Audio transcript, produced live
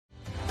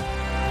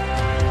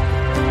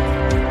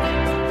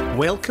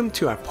Welcome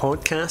to our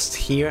podcast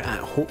here at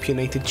Hope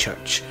United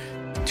Church.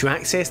 To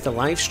access the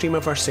live stream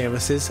of our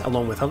services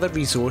along with other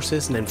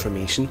resources and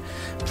information,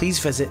 please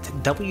visit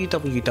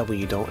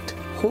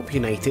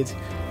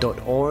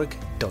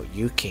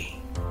www.hopeunited.org.uk.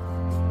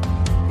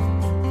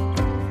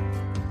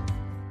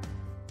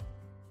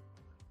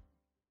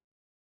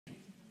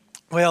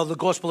 Well, the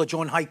Gospel of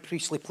John, High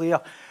Priestly Prayer.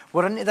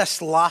 We're into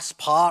this last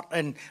part,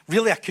 and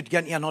really I could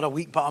get into another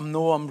week, but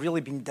I'm really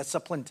being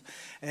disciplined.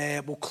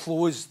 We'll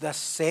close this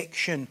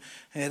section.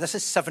 This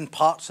is 7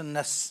 parts in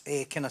this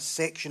kind of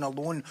section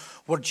alone,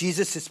 where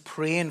Jesus is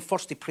praying.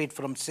 First he prayed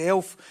for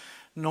himself,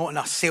 not in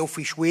a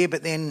selfish way,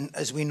 but then,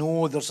 as we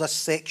know, there's this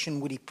section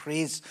where he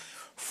prays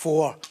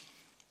for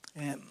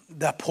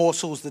the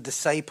apostles, the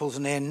disciples,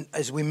 and then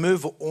as we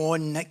move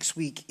on next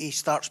week, he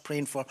starts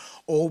praying for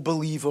all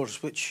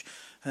believers, which...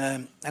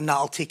 and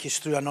that'll take us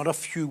through another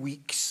few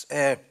weeks.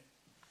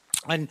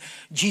 And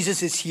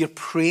Jesus is here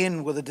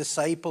praying with the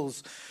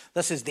disciples.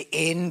 This is the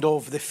end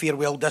of the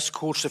farewell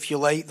discourse, if you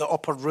like, the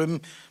upper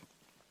room,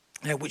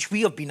 which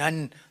we have been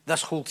in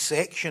this whole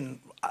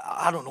section,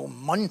 I don't know,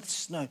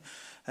 months now.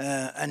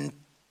 And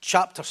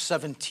chapter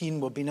 17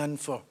 we've been in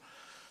for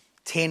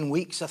 10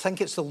 weeks. I think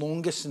it's the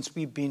longest since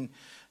we've been...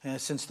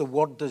 since the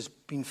word has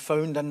been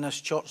found in this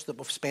church that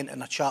we've spent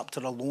in a chapter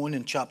alone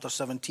in chapter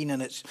 17,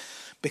 and it's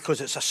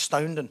because it's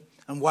astounding.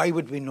 And why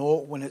would we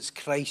not when it's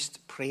Christ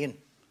praying?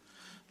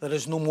 There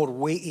is no more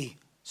weighty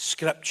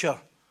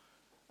scripture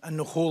in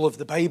the whole of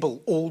the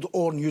Bible, Old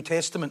or New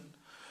Testament,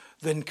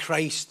 than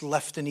Christ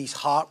lifting his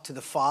heart to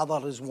the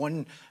Father as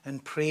one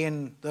and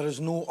praying. There is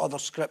no other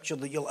scripture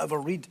that you'll ever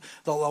read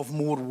that will have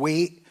more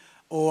weight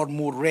or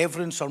more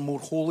reverence or more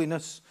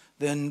holiness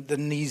than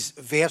these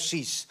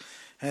verses.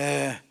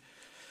 And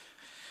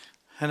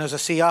as I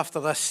say, after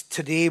this,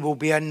 today we'll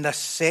be in this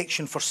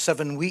section for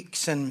 7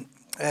 weeks, and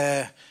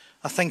I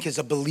think as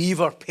a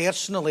believer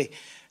personally,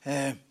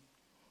 and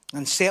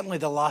certainly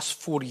the last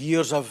 4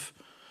 years, I've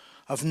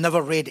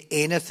never read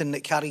anything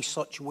that carries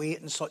such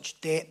weight and such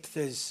depth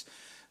as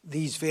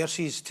these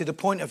verses, to the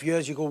point of view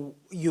as you go,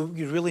 you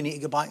really need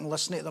to go back and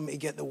listen to them to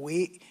get the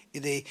weight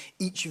of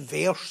each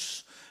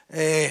verse.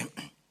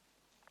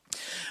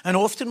 And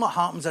often what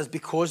happens is,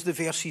 because the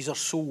verses are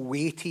so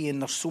weighty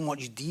and there's so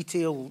much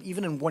detail,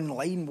 even in one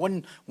line,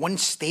 one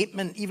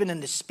statement, even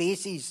in the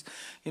spaces,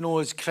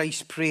 as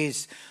Christ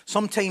prays,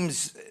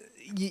 sometimes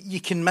you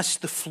can miss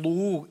the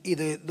flow of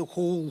the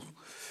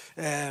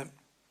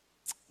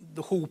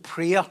whole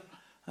prayer.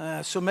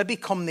 So maybe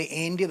come the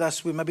end of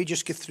this, we maybe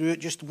just go through it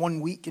just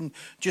 1 week and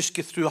just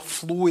go through a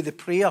flow of the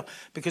prayer,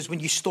 because when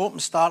you stop and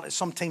start, it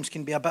sometimes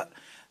can be a bit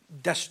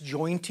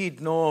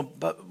disjointed,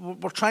 but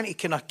we're trying to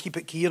kind of keep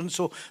it coherent.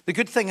 So the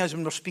good thing is,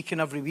 when we're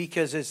speaking every week,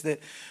 is that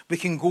we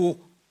can go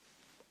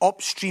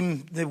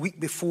upstream the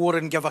week before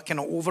and give a kind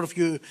of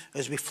overview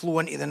as we flow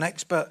into the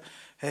next bit.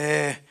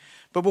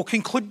 But we'll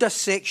conclude this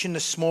section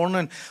this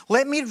morning.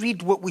 Let me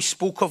read what we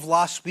spoke of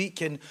last week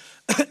and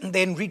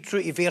then read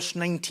through to verse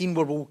 19,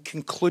 where we'll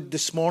conclude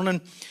this morning.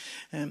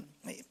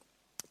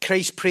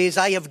 Christ prays,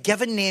 "I have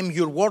given them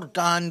your word,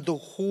 and the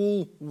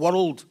whole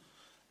world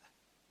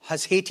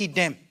has hated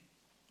them,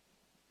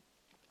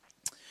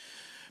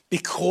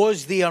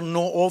 because they are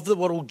not of the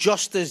world,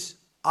 just as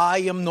I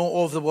am not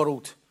of the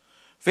world."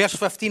 Verse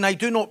 15, "I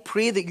do not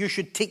pray that you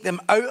should take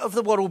them out of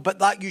the world, but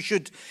that you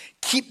should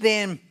keep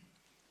them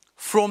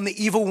from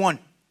the evil one.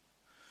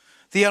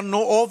 They are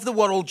not of the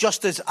world,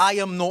 just as I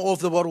am not of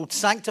the world.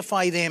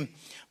 Sanctify them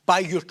by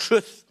your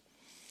truth.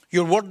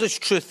 Your word is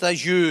truth.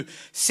 As you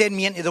send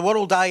me into the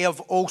world, I have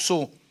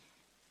also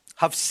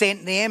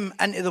sent them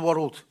into the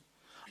world.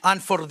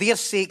 And for their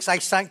sakes I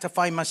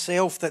sanctify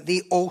myself, that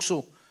they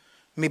also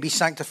may be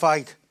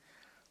sanctified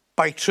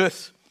by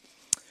truth."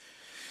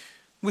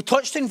 We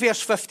touched in verse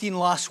 15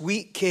 last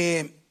week.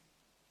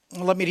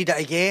 Let me read it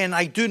again.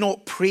 "I do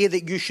not pray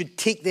that you should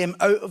take them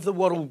out of the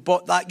world,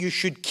 but that you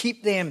should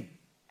keep them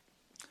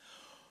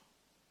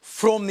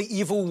from the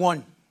evil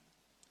one."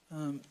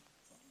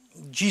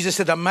 Jesus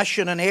had a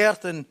mission on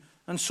earth, and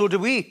so do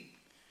we.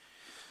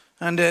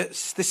 And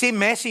it's the same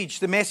message.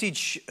 The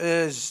message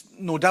is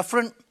no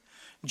different.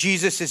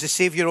 Jesus is the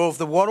Saviour of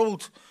the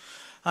world.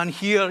 And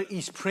here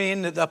he's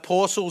praying that the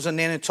apostles, and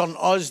then in turn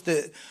us,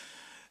 that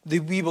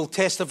we will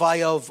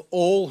testify of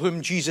all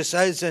whom Jesus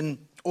is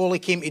and all he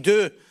came to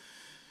do.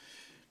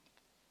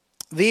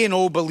 They and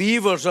all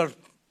believers are,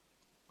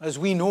 as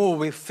we know,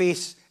 we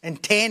face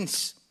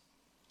intense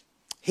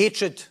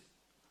hatred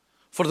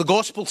for the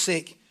gospel's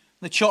sake.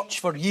 The church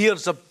for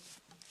years, I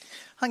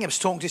think I was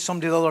talking to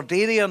somebody the other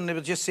day there, and they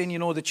were just saying,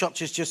 the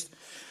church is just...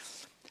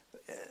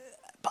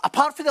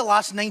 Apart from the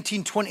last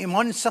 19, 20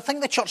 months, I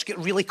think the church get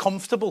really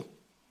comfortable.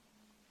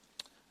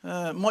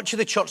 Much of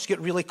the church get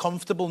really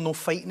comfortable, no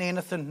fighting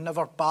anything,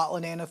 never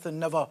battling anything,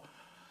 never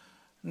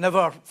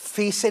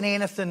facing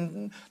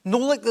anything. No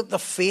like that they've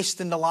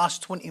faced in the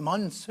last 20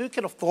 months. Who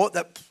could have thought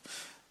that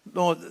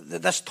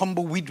this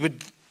tumbleweed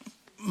would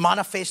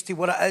manifest to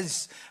what it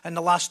is in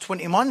the last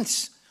 20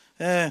 months?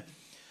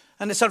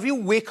 And it's a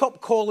real wake-up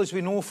call, as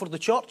we know, for the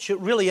church. It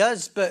really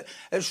is, but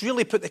it's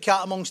really put the cat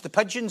amongst the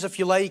pigeons, if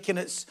you like, and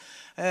it's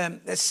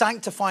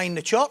sanctifying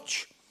the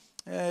church.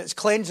 It's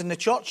cleansing the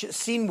church. It's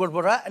seen where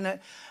we're at,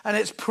 and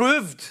it's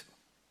proved.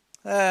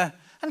 And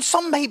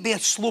some might be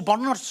slow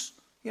burners,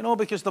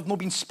 because they've not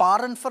been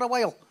sparring for a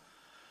while.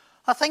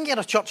 I think you're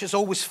a church that's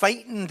always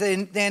fighting.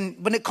 Then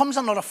when it comes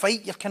under a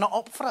fight, you're kind of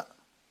up for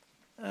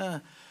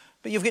it.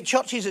 But you've got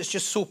churches that's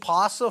just so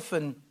passive,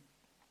 and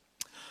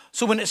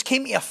so when it's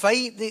came to a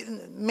fight,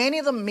 many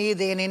of them may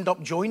then end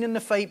up joining the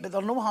fight, but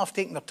they're no half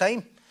taking their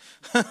time.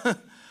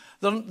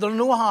 they're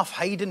no half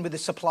hiding with the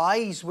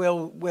supplies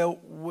while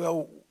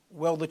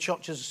the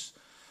church is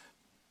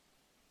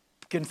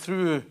going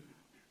through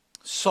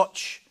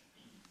such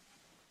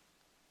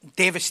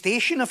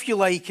devastation, if you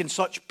like, and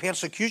such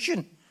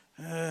persecution.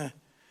 And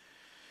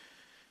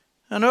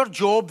our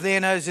job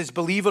then as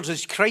believers,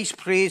 as Christ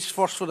prays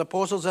first for the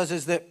apostles,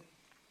 is that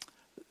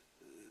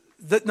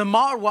no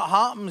matter what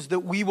happens,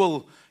 that we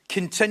will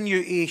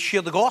continue to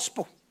share the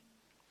gospel.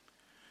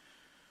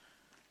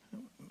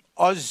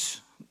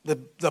 Us, the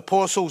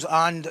apostles,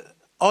 and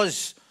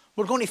us,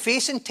 we're going to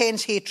face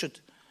intense hatred.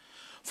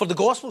 For the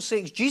gospel's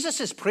sake,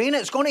 Jesus is praying it.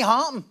 It's going to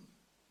happen.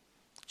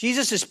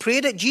 Jesus has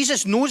prayed it.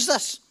 Jesus knows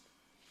this.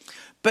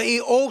 But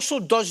he also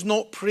does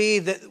not pray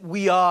that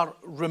we are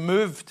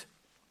removed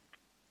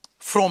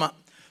from it.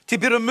 To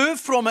be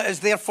removed from it is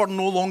therefore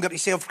no longer to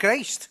serve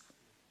Christ.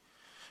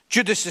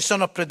 Judas, the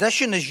son of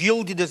perdition, has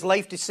yielded his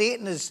life to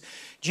Satan, as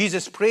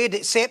Jesus prayed,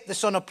 except the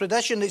son of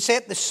perdition,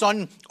 except the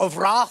son of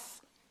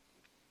wrath.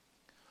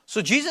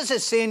 So Jesus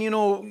is saying, you're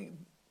not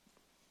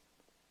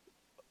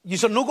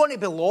going to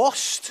be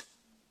lost.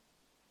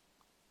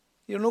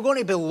 You're not going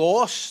to be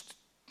lost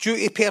due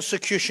to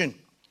persecution.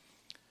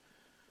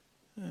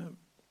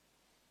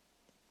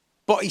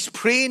 But he's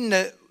praying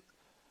that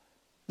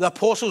the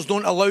apostles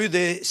don't allow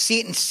the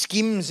Satan's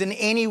schemes in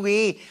any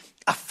way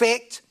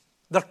affect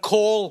their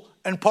call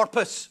and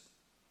purpose.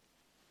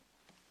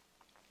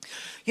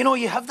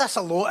 You have this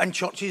a lot in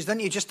churches, don't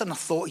you? Just in a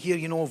thought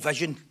here,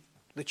 vision.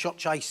 The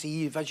church I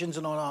see, visions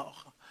and all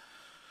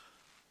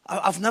that.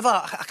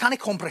 I can't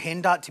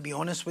comprehend that, to be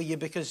honest with you,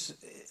 because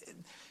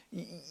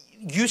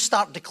you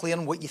start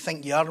declaring what you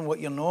think you are and what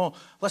you're not.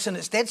 Listen,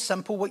 it's dead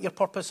simple what your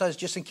purpose is,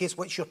 just in case,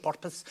 what's your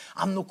purpose?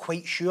 I'm not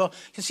quite sure.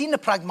 You see, in the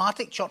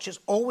pragmatic church, it's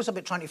always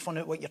about trying to find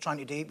out what you're trying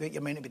to do, what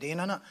you're meant to be doing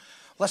in it.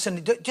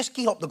 Listen, just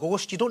keep up the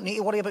ghost. You don't need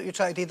to worry about what you're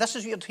trying to do. This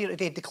is what you're here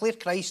today. Declare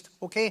Christ,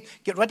 okay?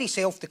 Get rid of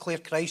self, declare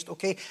Christ,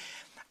 okay?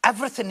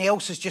 Everything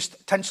else is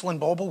just tinsel and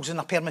baubles and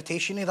a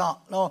permutation of that.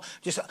 No,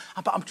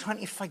 but I'm trying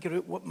to figure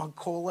out what my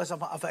call is. I'm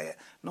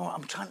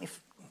trying to,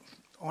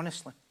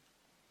 honestly.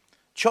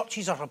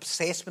 Churches are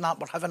obsessed with that.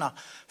 We're having a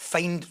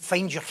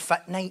find your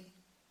fit night.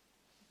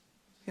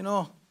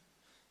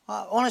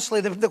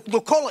 Honestly,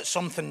 they'll call it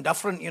something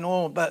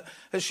different, but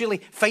it's really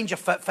find your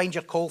fit, find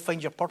your call,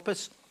 find your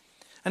purpose.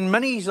 And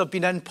many have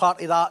been in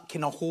part of that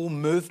kind of whole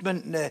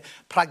movement in the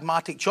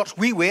pragmatic church.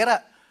 We wear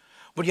it.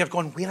 Where you're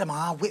going, where am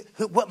I?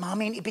 What am I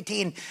meant to be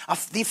doing?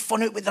 They've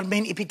found out what they're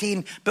meant to be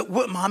doing, but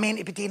what am I meant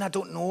to be doing? I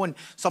don't know. And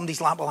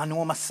somebody's like, well, I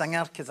know I'm a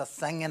singer because I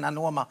sing, and I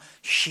know I'm a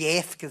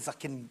chef because I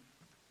can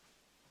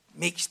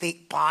make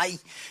steak pie.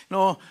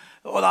 All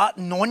that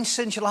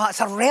nonsense. You're like,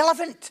 it's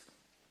irrelevant.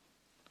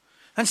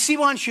 And see,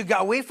 once you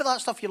get away from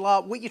that stuff, you're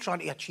like, what are you trying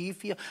to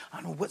achieve here?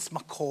 I know, what's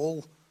my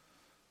call?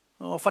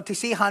 If I had to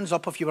say hands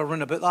up if you were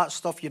running about that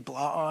stuff, you'd be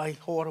like, aye,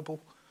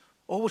 horrible.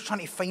 Always trying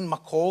to find my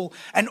call,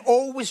 and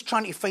always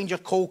trying to find your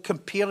call,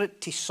 compare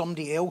it to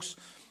somebody else.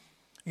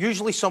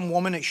 Usually some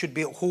woman that should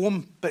be at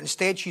home, but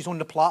instead she's on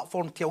the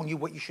platform telling you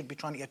what you should be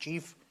trying to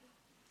achieve.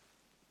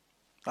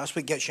 That's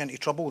what gets you into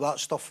trouble, that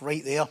stuff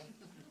right there.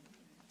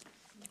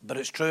 But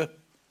it's true.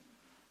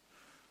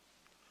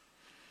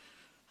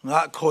 And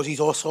that causes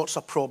all sorts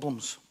of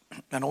problems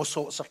and all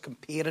sorts of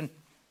comparing.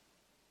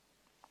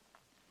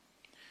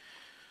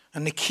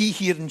 And the key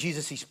here in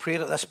Jesus'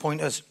 prayer at this point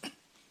is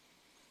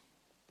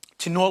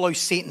to not allow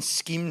Satan's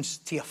schemes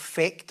to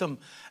affect him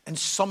and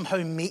somehow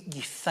make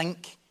you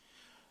think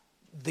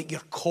that your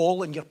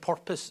call and your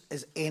purpose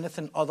is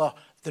anything other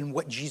than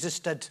what Jesus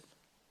did.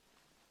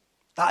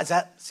 That is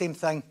it. Same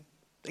thing.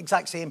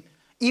 Exact same.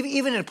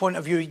 Even in the point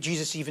of view,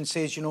 Jesus even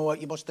says, you know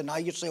what, you must deny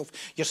yourself,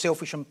 your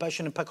selfish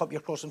ambition, and pick up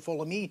your cross and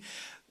follow me.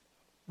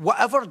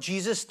 Whatever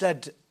Jesus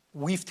did,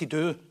 we've to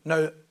do.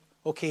 Now,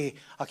 okay,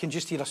 I can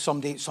just hear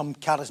some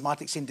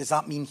charismatic saying, does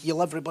that mean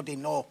heal everybody?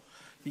 No.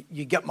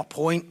 You get my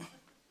point.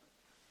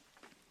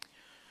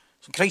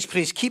 So Christ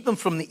prays, keep them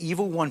from the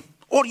evil one.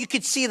 Or you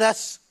could say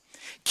this,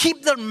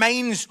 keep their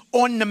minds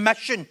on the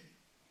mission,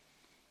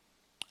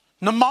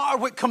 no matter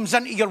what comes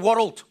into your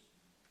world.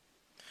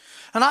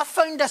 And I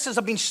found this as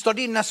I've been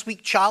studying this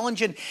week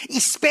challenging,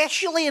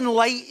 especially in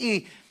light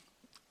of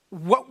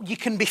what you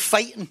can be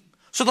fighting.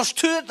 So there's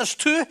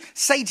two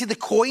sides of the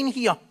coin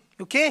here,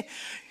 okay?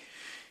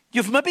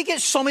 You've maybe got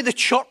some of the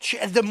church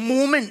at the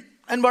moment,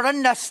 and we're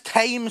in this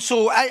time,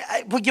 so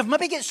you've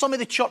maybe got some of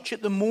the church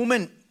at the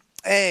moment,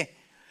 kind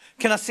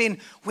kind of saying,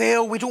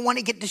 well, we don't want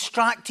to get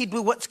distracted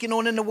with what's going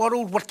on in the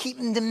world. We're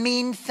keeping the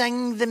main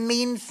thing the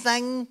main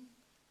thing.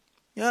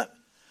 Yeah.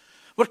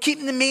 We're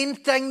keeping the main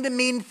thing the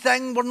main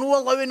thing. We're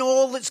not allowing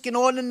all that's going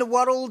on in the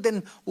world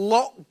and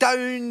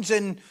lockdowns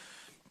and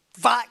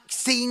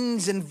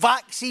vaccines and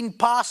vaccine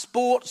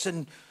passports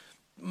and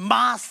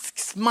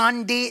masks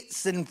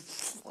mandates and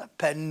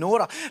flipping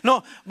Nora.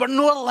 No, we're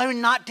not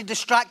allowing that to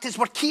distract us.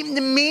 We're keeping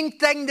the main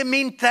thing the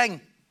main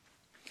thing.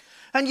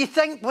 And you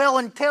think, well,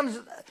 in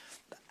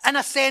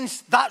a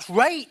sense, that's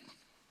right.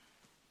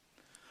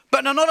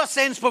 But in another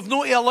sense, we've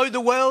not to allow the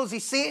wiles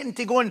of Satan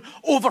to go and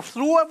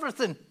overthrow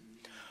everything.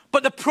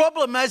 But the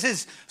problem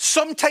is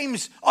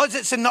sometimes us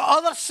it's in the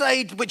other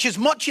side, which is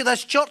much of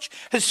this church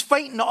is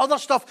fighting the other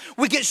stuff.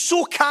 We get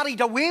so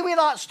carried away with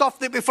that stuff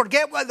that we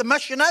forget what the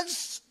mission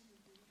is.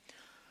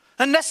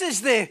 And this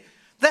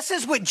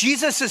is what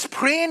Jesus is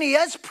praying. He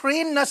is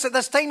praying this at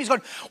this time. He's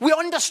going, we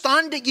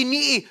understand that you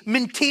need to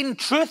maintain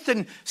truth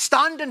and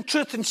stand in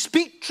truth and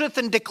speak truth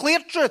and declare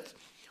truth.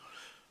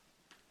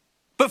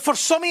 But for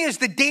some of us,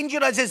 the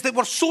danger is that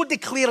we're so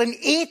declaring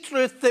a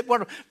truth that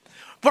we're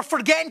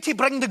forgetting to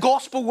bring the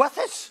gospel with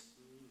us.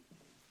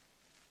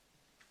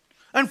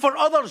 And for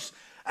others,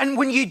 and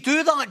when you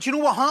do that, do you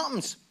know what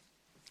happens?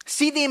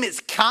 See them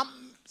it's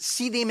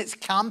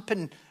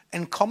camping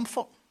in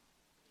comfort.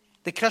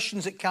 The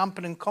Christians at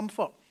camping in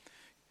comfort.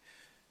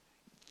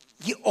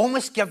 You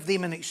almost give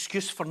them an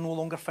excuse for no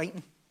longer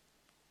fighting.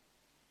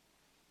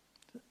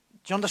 Do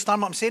you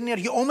understand what I'm saying there?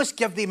 You almost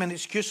give them an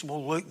excuse.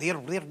 Well, look,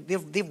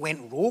 they've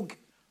went rogue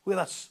with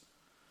us.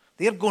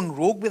 They're going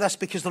rogue with us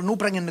because they're not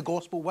bringing the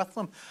gospel with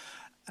them.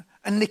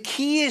 And the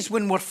key is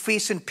when we're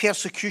facing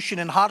persecution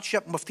and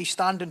hardship and if they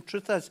stand in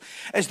truth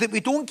is that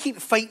we don't keep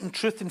fighting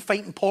truth and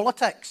fighting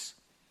politics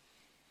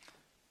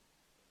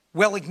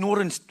while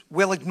ignoring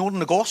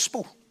the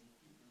gospel,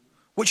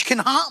 which can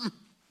happen.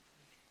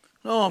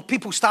 No,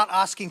 people start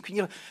asking,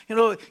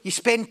 you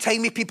spend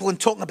time with people and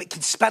talking about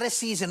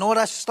conspiracies and all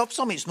this stuff.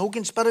 Some it's no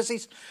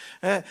conspiracies.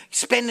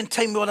 Spending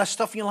time with all this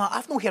stuff, and you're like,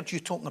 I've not heard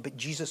you talking about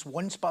Jesus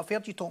once, but I've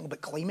heard you talking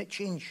about climate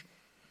change.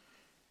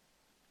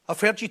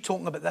 I've heard you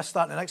talking about this,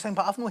 that, and the next thing,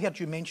 but I've not heard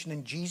you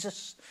mentioning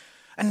Jesus.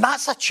 And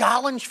that's a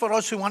challenge for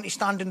us who want to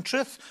stand in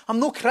truth. I'm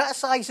not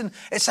criticising,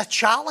 it's a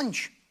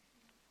challenge.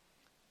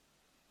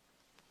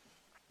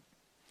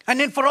 And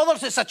then for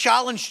others, it's a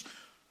challenge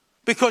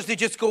because they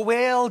just go,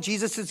 well,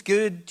 Jesus is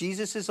good.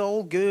 Jesus is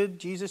all good.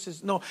 Jesus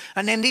is no.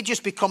 And then they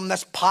just become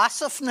this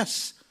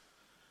passiveness.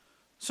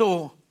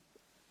 So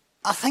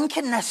I think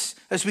in this,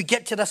 as we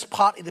get to this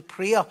part of the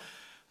prayer,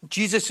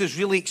 Jesus is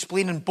really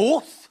explaining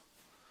both.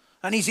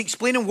 And he's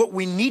explaining what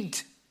we need.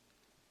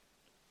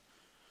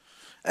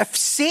 If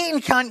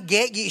Satan can't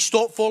get you to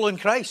stop following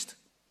Christ,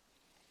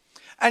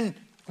 and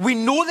we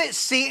know that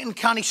Satan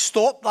can't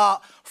stop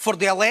that for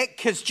the elect,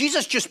 because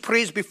Jesus just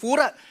prays before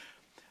it,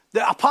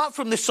 that apart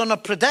from the son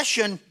of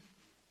perdition,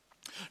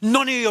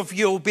 none of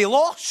you will be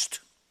lost.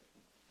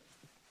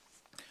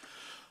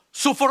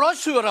 So for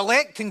us who are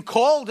elect and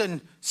called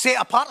and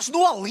set apart, it's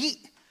no elite.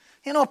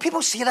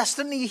 People say this,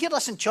 didn't they? You hear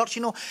this in church,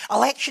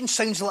 election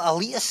sounds like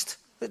elitist.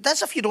 It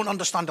does if you don't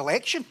understand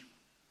election.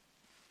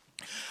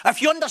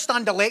 If you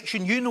understand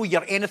election, you know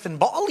you're anything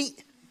but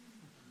elite.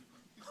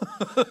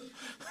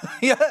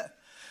 Yeah.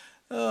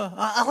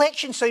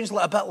 Election sounds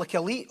like a bit like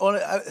elite.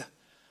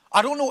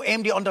 I don't know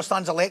anybody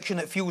understands election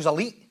that feels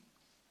elite.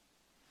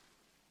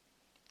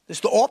 It's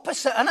the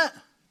opposite, isn't it?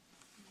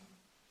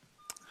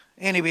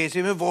 Anyways,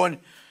 we move on.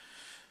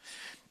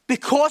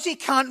 Because he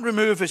can't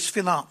remove us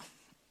from that,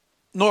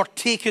 nor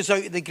take us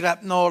out of the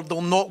grip, nor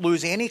they'll not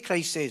lose any,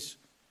 Christ says.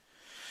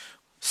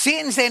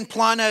 Satan's then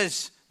plan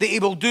is that he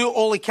will do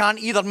all he can,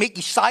 either make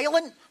you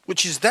silent,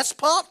 which is this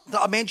part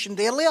that I mentioned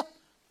earlier,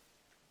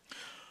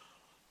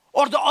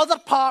 or the other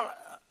part,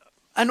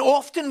 and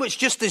often which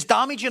just is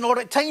damaging, or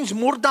at times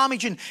more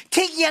damaging,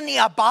 take you into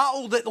a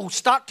battle that will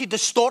start to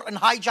distort and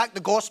hijack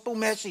the gospel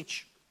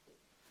message.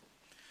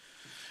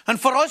 And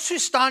for us who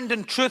stand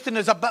in truth and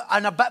is a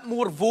bit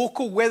more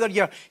vocal, whether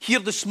you're here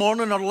this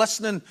morning or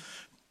listening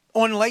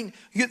online,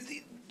 you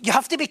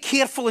have to be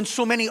careful in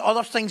so many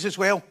other things as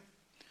well.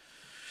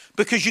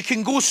 Because you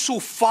can go so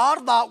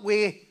far that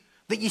way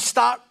that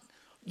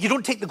you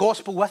don't take the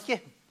gospel with you.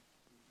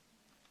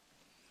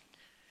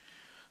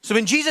 So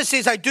when Jesus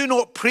says, I do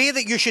not pray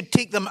that you should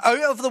take them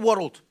out of the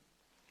world,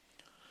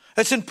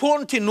 it's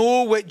important to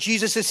know what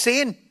Jesus is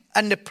saying.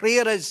 And the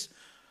prayer is,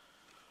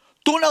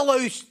 don't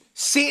allow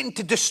Satan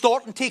to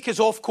distort and take us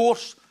off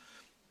course.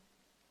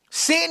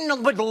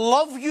 Satan would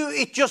love you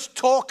to just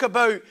talk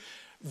about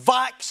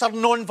vax or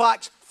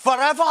non-vax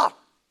forever.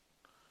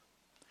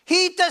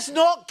 He does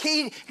not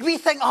care. We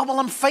think,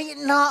 I'm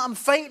fighting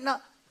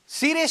that.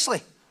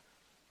 Seriously.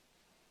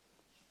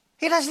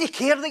 He doesn't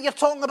care that you're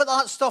talking about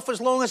that stuff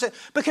as long as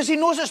because he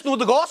knows it's not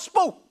the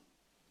gospel.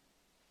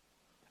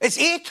 It's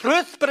a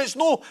truth, but it's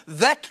not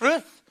the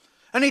truth.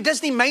 And he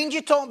doesn't mind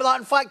you talking about that.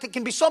 In fact, it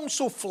can be something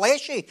so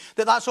fleshy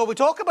that that's all we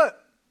talk about.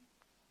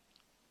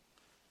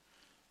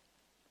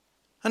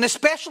 And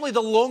especially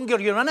the longer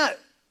you're in it.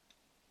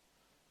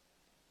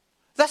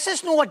 This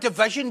is not a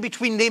division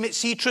between them that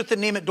see truth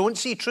and them that don't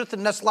see truth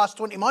in this last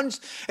 20 months.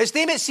 It's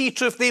them that see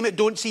truth, them that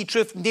don't see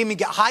truth, and them that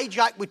get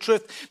hijacked with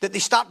truth, that they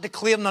start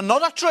declaring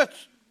another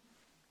truth.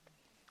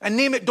 And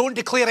them that don't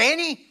declare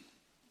any.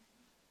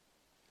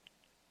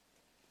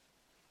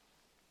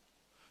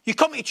 You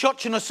come to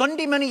church on a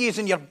Sunday, many years,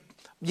 and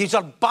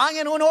you're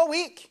banging on all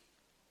week.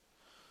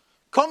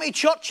 Come to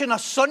church on a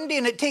Sunday,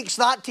 and it takes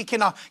that to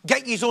kind of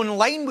get you on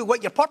line with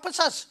what your purpose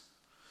is.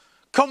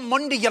 Come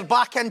Monday, you're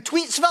back in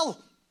Tweetsville.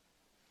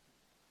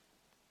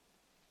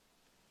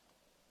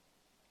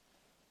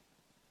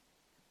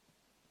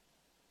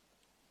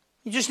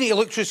 You just need to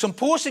look through some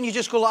posts and you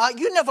just go like,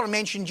 you never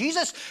mentioned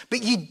Jesus,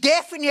 but you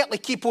definitely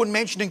keep on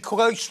mentioning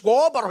Klaus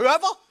Schwab or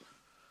whoever.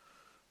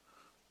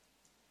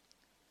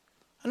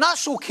 And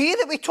that's okay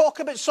that we talk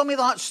about some of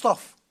that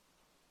stuff.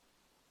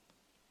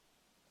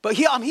 But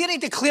here, I'm here to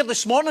declare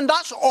this morning,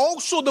 that's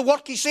also the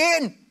work he's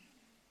saying.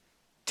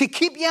 To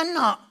keep you in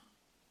that.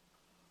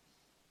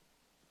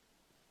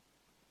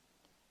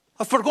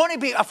 If we're going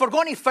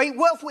to fight,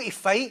 what if we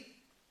fight?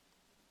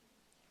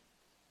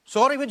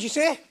 Sorry, what'd you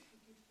say?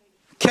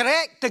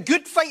 Correct, the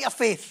good fight of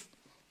faith.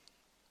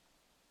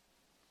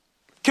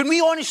 Can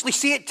we honestly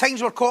say at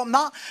times we're caught in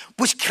that?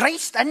 Was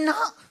Christ in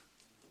that?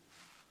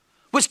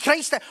 Was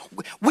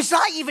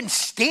that even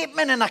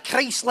statement in a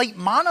Christ-like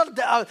manner?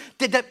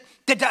 Did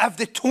it have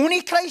the tone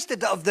of Christ?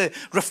 Did it have the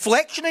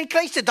reflection in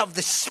Christ? Did it have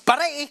the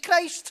spirit of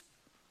Christ?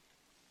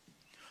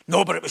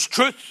 No, but it was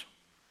truth.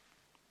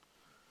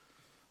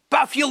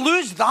 But if you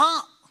lose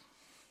that,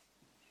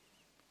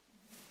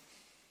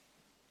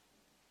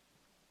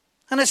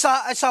 and it's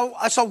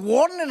a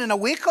warning and a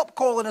wake-up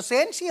call in a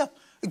sense here.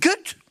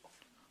 Good.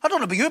 I don't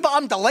know about you, but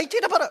I'm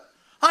delighted about it.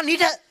 I need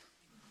it.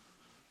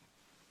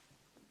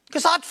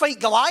 Because I'd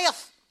fight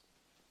Goliath.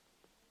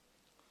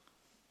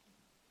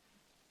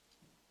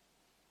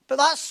 But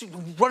that's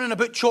running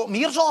about chopping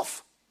ears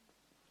off.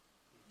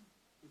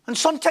 And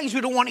sometimes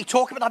we don't want to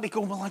talk about that. We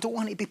go, well, I don't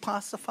want to be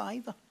passive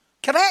either.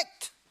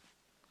 Correct.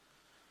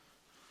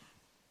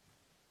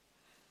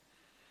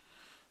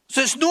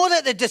 So it's not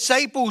that the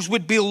disciples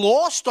would be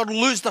lost or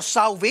lose their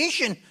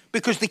salvation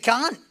because they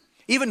can't.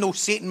 Even though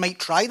Satan might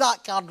try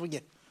that card with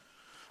you.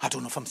 I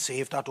don't know if I'm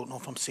saved. I don't know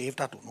if I'm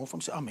saved. I don't know if I'm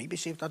saved. I might be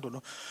saved. I don't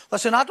know.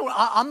 Listen,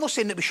 I'm not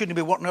saying that we shouldn't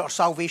be working out our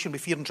salvation with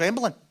fear and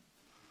trembling.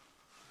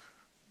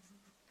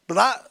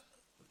 But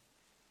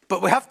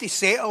we have to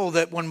settle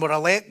that when we're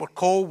elect, we're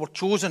called, we're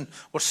chosen,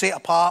 we're set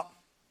apart,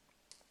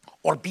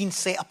 or being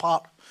set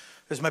apart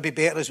is maybe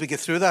better as we get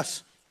through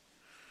this.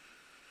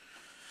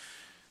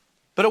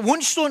 But it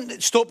won't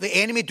stop the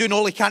enemy doing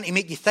all he can to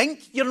make you think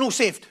you're no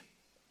saved.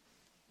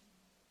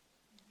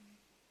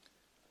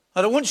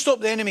 Or it won't stop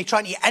the enemy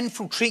trying to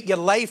infiltrate your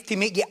life to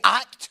make you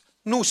act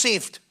no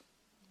saved.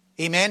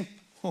 Amen?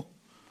 Oh.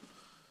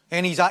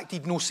 Any's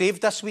acted no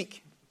saved this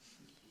week?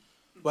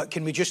 What,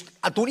 can we just...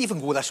 I don't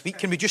even go this week.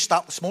 Can we just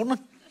start this morning?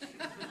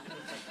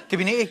 Do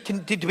we need to...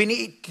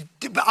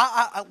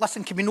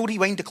 listen, can we not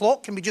rewind the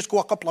clock? Can we just go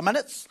a couple of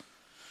minutes?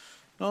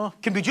 No?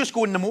 Can we just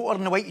go in the motor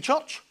on the way to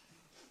church?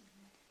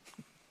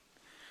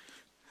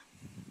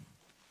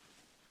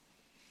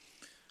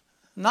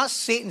 And that's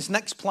Satan's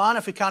next plan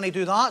if we can't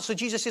do that. So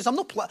Jesus says, I'm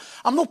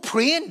not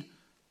praying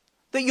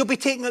that you'll be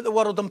taken out the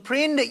world. I'm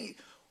praying that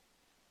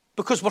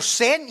because we're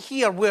sent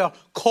here, we're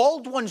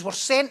called ones, we're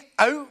sent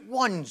out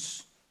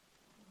ones.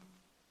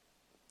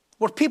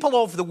 We're people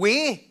of the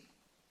way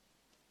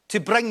to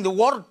bring the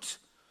word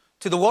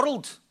to the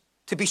world,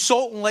 to be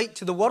salt and light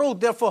to the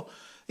world. Therefore,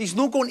 he's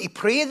not going to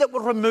pray that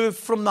we're removed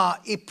from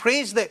that. He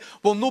prays that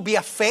we'll not be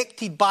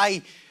affected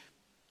by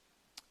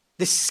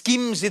the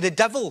schemes of the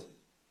devil.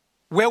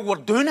 Well, we're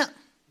doing it.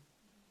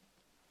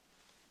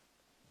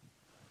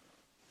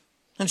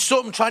 And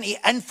so I'm trying to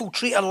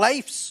infiltrate our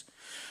lives.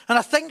 And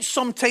I think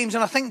sometimes,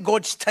 and I think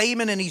God's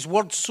timing and his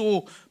word's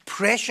so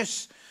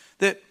precious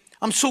that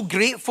I'm so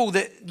grateful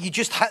that you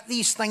just hit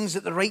these things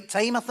at the right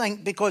time, I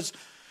think, because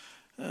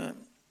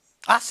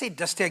I said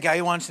this to a guy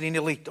once and he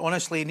nearly,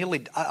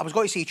 I was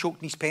going to say he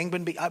choked in his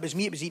penguin, but it was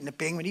me that was eating the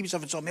penguin, he was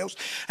having something else.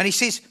 And he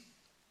says,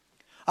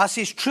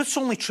 truth's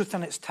only truth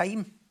in its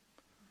time.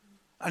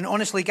 And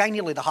honestly, the guy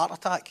nearly had a heart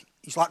attack.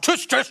 He's like,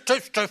 truth.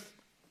 But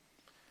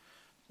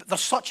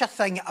there's such a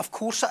thing, of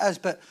course it is,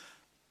 but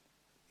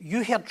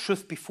you heard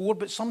truth before,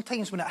 but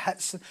sometimes when it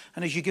hits,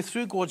 and as you go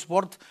through God's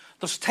word,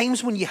 there's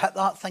times when you hit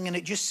that thing and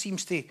it just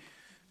seems to,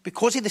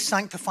 because of the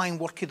sanctifying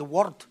work of the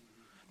word,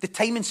 the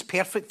timing's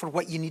perfect for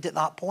what you need at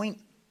that point.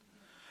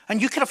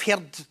 And you could have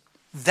heard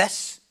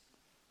this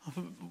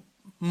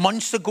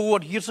months ago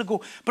or years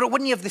ago, but it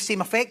wouldn't have the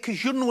same effect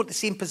because you're not at the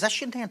same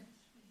position then.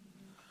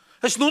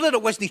 It's not that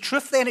it wasn't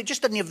truth then, it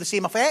just didn't have the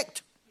same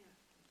effect.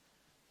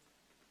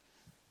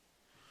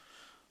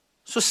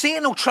 So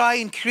Satan will try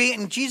and create,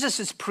 and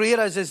Jesus' prayer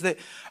is that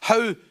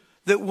how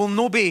that we'll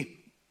not be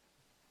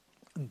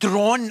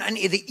drawn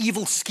into the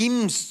evil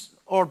schemes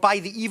or by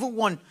the evil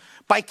one,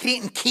 by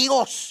creating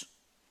chaos.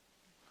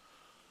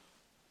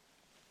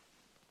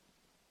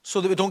 So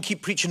that we don't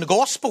keep preaching the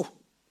gospel.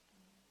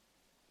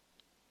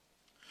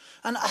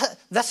 And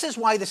this is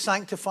why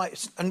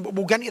and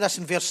we'll get into this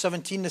in verse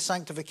 17, the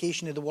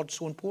sanctification of the word is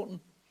so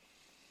important.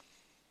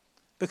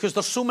 Because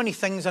there's so many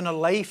things in our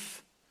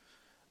life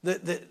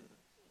that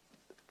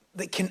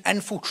can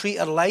infiltrate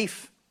our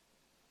life,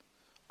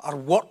 our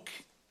work,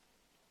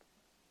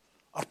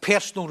 our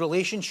personal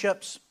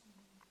relationships,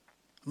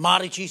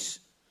 marriages,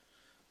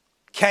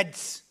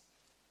 kids,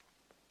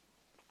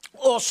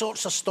 all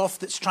sorts of stuff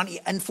that's trying to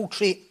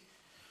infiltrate,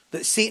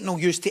 that Satan will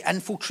use to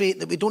infiltrate,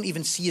 that we don't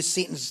even see as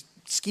Satan's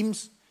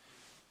schemes,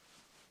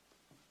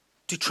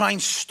 to try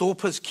and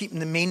stop us keeping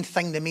the main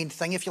thing,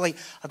 if you like.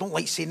 I don't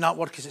like saying that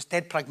word because it's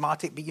dead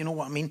pragmatic, but you know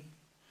what I mean.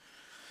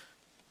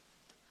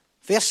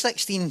 Verse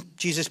 16,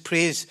 Jesus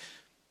prays,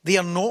 they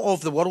are not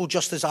of the world,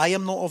 just as I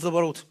am not of the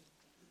world.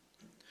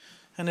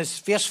 And as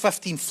verse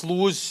 15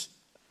 flows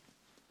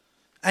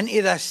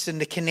into this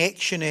and the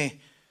connection of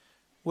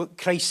what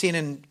Christ's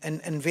saying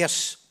in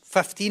verse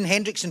 15,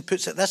 Hendrickson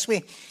puts it this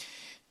way.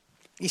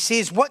 He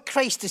says, what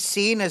Christ is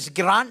saying is,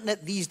 grant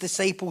that these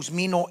disciples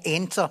may not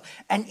enter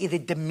into the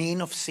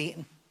domain of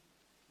Satan.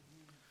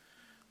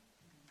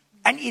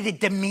 Into the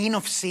domain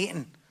of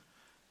Satan.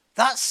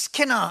 That's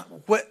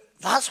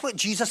what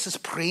Jesus is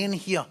praying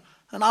here.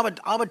 And I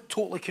would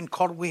totally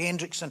concur with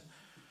Hendrickson.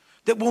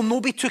 That we'll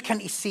not be took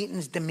into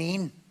Satan's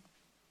domain.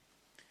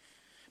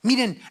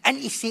 Meaning,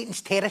 into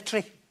Satan's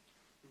territory.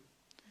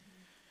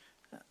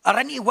 Or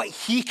into what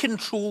he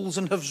controls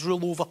and has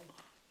rule over.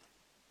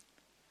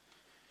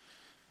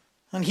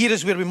 And here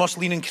is where we must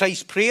lean in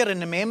Christ's prayer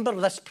and remember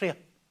this prayer.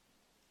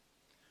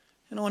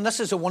 You know, and this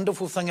is a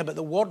wonderful thing about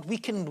the word. We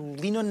can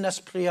lean on this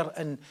prayer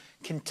and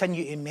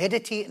continue to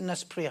meditate in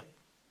this prayer.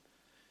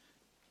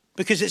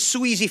 Because it's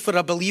so easy for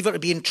a believer to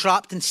be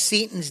entrapped in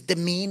Satan's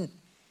domain.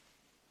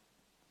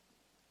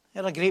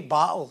 They're a great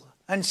battle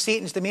in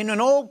Satan's domain in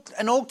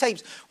all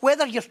types.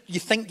 Whether you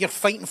think you're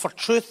fighting for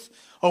truth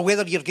or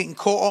whether you're getting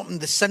caught up in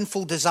the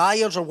sinful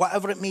desires or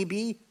whatever it may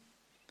be.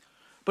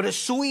 But it's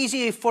so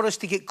easy for us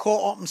to get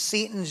caught up in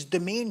Satan's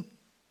domain.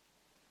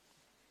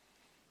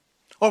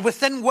 Or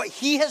within what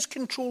he has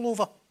control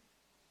over.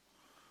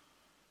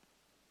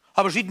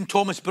 I was reading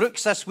Thomas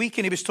Brooks this week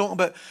and he was talking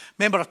about,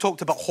 remember I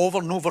talked about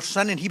hovering over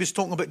sin, and he was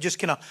talking about just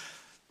kind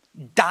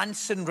of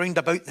dancing round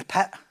about the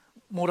pit,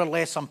 more or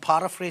less, I'm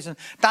paraphrasing.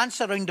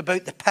 Dance around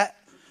about the pit,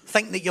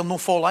 think that you'll not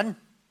fall in.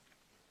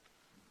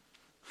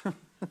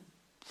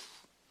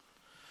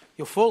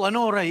 You'll fall in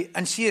all right.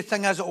 And see, the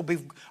thing is, it'll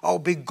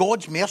be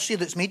God's mercy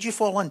that's made you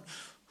fall in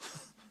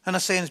a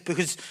sense,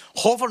 because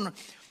hovering,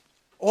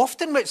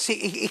 often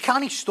he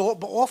can't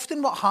stop, but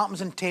often what happens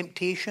in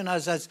temptation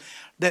is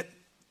that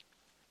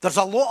there's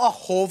a lot of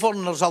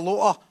hovering, there's a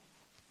lot of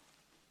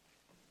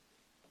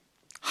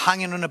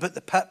hanging on about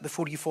the pit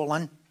before you fall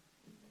in.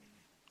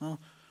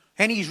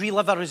 Any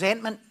relive a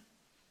resentment?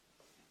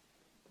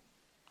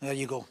 There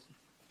you go.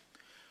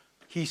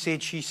 He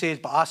said, she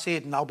said, but I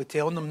said, and I'll be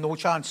telling them, no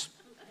chance.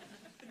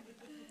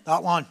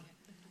 That one.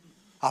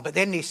 But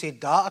then they said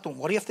that. I don't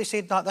worry if they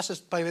said that. This is,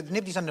 by the way,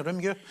 nobody's in the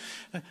room, you.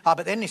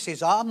 But then they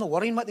says that. I'm not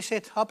worrying what they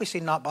said. I'll be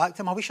saying that back to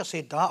them. I wish I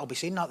said that. I'll be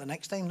saying that the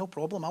next time. No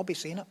problem. I'll be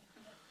saying it.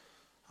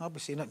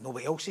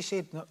 Nobody else he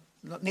said. No,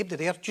 nobody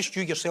there. Just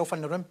you yourself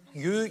in the room.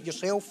 You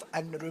yourself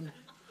in the room.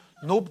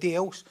 Nobody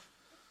else.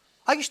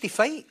 I used to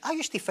fight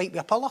with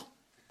a pillar.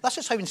 This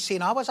is how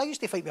insane I was. I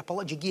used to fight with a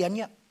pillar. Do you give in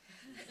yet?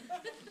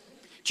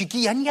 Do you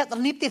give in yet?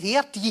 There's nobody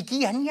there. Do you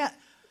give in yet?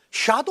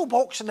 Shadow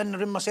boxing in the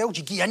room myself.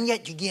 Do you give in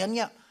yet? Do you give in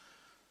yet?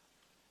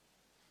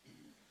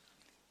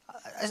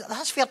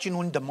 That's virgin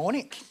on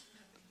demonic.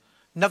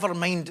 Never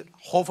mind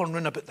hovering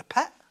round about the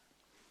pit.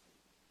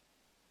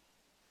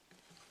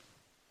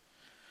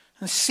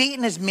 And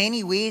Satan has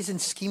many ways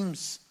and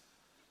schemes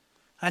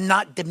in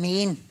that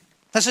domain.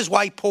 This is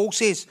why Paul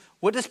says,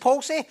 what does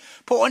Paul say?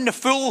 Put on the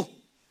full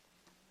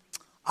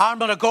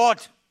armour of God.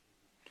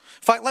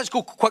 In fact, let's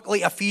go quickly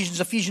to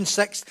Ephesians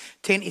 6,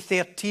 10 to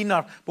 13,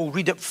 or we'll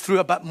read it through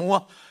a bit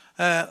more.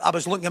 I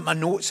was looking at my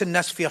notes in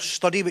this for your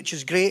study, which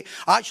is great.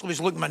 I actually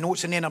was looking at my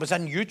notes and then I was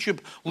in YouTube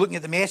looking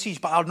at the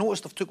message, but I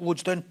noticed I've took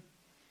loads down.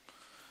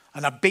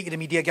 And I bet you the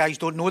media guys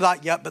don't know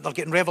that yet, but they're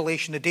getting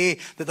revelation today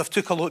that they've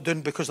took a lot down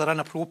because they're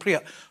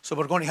inappropriate. So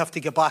we're going to have to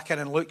get back in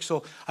and look.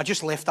 So I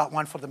just left that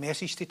one for the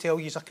message to tell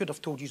you. I could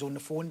have told you on the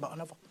phone, but I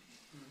never.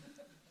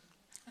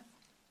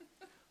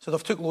 So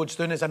they've took loads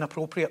down as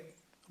inappropriate.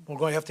 We're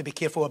going to have to be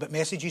careful about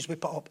messages we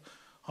put up.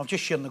 I'm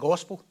just sharing the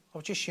gospel.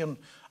 I'm just sharing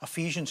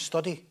Ephesians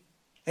study.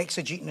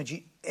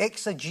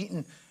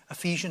 Exegeting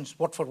Ephesians,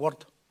 word for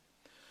word.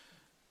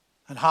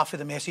 And half of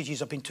the messages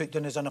have been took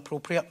down as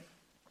inappropriate.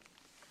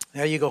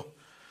 There you go.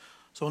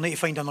 So we'll need to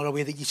find another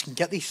way that you can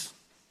get these.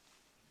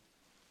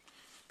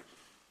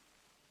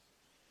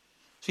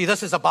 See,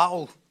 this is a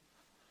battle.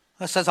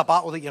 This is a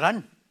battle that you're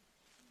in.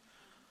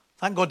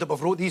 Thank God that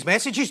we've wrote these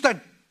messages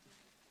down.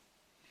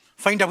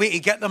 Find a way to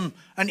get them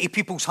into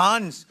people's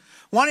hands.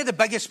 One of the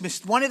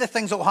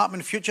things that will happen in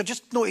the future,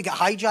 just not to get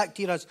hijacked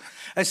here,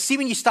 is see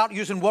when you start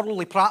using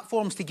worldly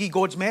platforms to give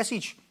God's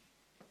message.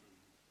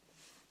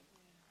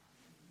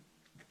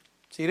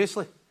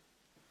 Seriously.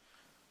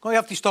 You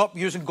have to stop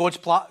using God's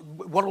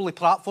worldly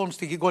platforms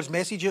to get God's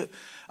message out.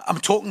 I'm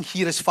talking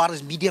here as far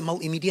as media,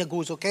 multimedia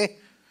goes, okay?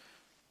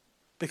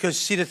 Because,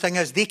 see, the thing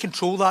is, they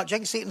control that. Do you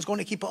think Satan's going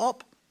to keep it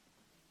up?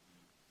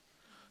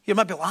 You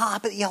might be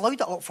like, but he allowed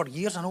it up for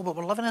years, I know, but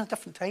we're living in a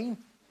different time.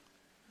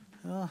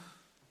 Yeah.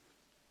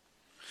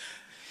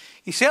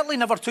 He certainly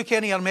never took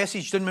any of our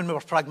message down when we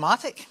were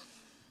pragmatic.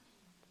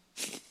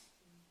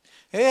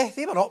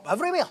 They were up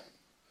everywhere.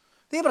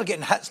 They were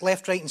getting hits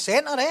left, right and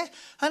centre,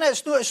 And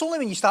it's only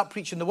when you start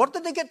preaching the word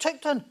that they get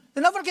took down. They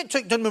never get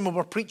took down when we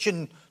were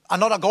preaching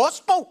another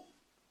gospel.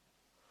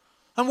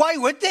 And why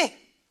would they?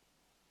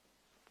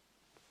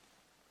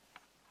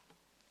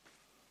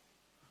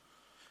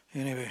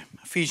 Anyway,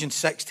 Ephesians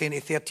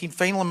 6:10-13.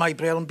 Finally, my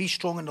brethren, be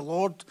strong in the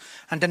Lord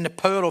and in the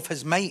power of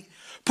his might.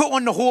 Put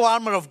on the whole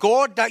armour of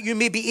God, that you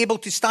may be able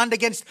to stand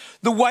against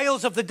the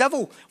wiles of the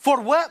devil. For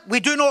what? We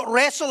do not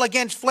wrestle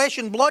against flesh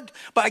and blood,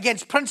 but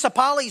against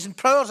principalities and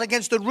powers,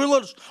 against the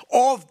rulers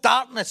of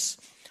darkness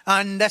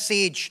and this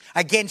age,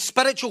 against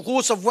spiritual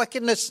hosts of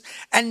wickedness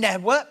in the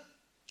what?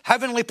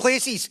 Heavenly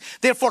places.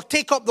 Therefore,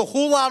 take up the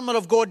whole armour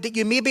of God, that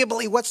you may be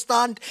able to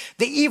withstand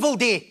the evil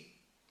day.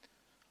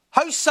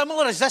 How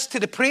similar is this to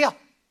the prayer?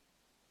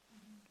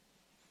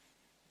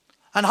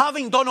 And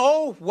having done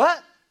all,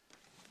 what?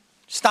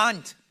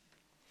 Stand.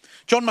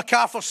 John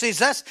MacArthur says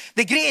this: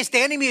 the greatest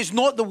enemy is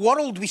not the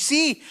world we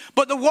see,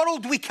 but the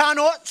world we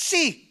cannot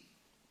see.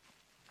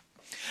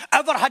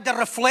 Ever had a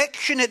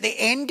reflection at the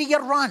end of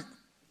your rant?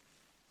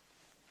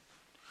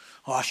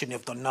 Oh, I shouldn't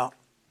have done that.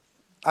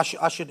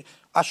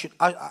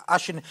 I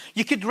shouldn't.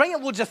 You could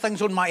write loads of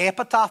things on my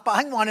epitaph, but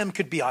I think one of them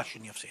could be, I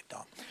shouldn't have said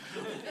that.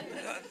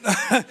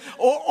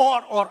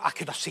 or I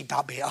could have said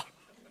that better.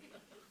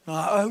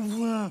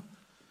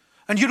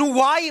 And you know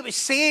why it was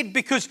said?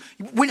 Because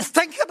when you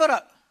think about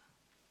it,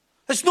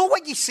 it's not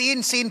what you say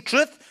in saying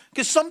truth.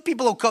 Because some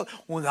people will go,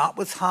 oh, that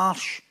was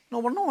harsh. No,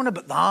 we're not on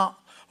about that.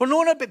 We're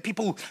not on about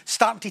people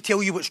starting to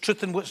tell you what's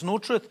truth and what's no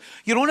truth.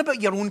 You're on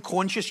about your own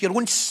conscience, your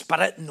own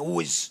spirit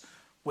knows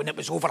when it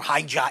was over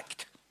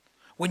hijacked,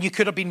 when you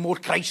could have been more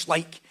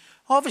Christ-like.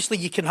 Obviously,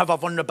 you can have a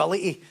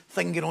vulnerability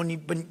thing going on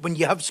when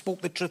you have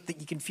spoke the truth,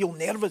 that you can feel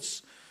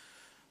nervous.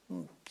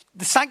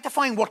 The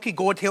sanctifying work of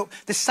God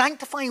the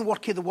sanctifying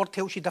work of the word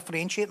helps you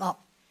differentiate that.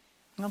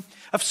 You know?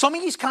 If some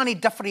of you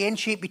can't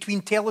differentiate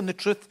between telling the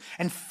truth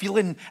and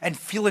feeling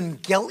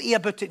guilty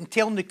about it, and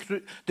telling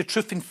the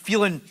truth and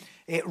feeling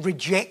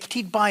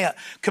rejected by it,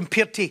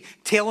 compared to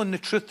telling the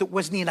truth that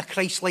wasn't in a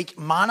Christ-like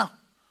manner,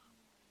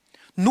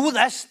 know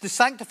this: the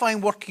sanctifying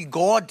work of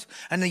God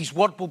and his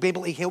word will be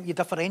able to help you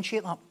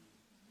differentiate that.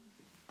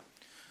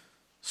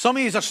 Some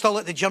of you are still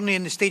at the journey,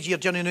 in the stage of your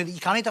journey now, that you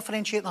can't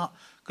differentiate that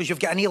because you've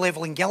got any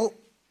level in guilt.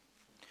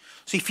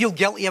 So you feel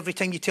guilty every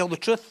time you tell the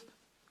truth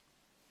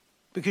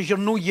because we're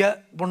not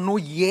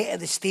yet at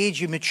the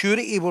stage of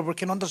maturity where we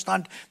can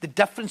understand the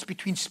difference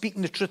between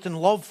speaking the truth in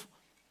love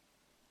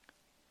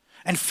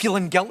and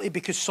feeling guilty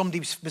because somebody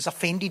was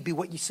offended by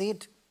what you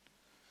said.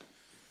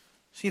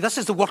 See, this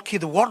is the work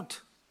of the word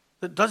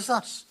that does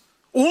this.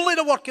 Only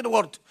the work of the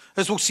word,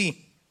 as we'll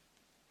see.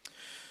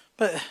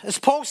 But as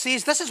Paul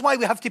says, this is why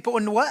we have to put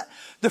on the what?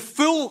 The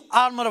full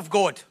armour of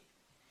God,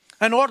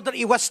 in order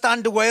to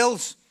withstand the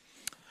wiles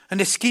and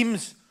the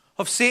schemes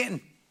of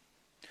Satan.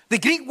 The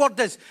Greek word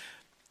is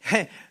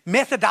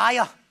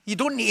methodia. You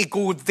don't need to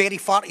go very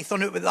far to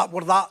find out what that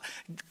word that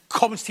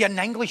comes to in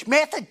English.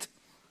 Method.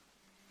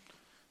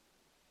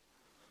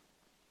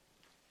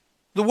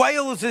 The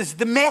wiles is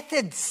the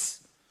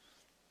methods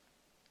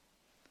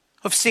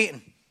of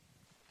Satan.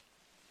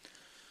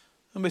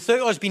 And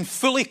without us being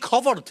fully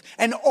covered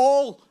in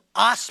all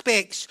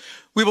aspects,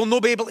 we will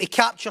not be able to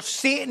capture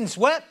Satan's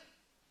what?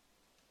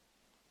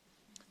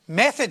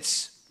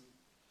 Methods.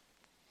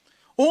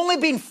 Only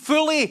being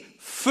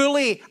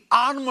fully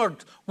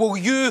armoured will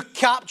you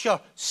capture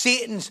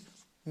Satan's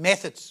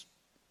methods.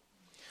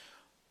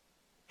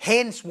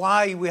 Hence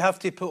why we have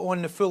to put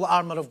on the full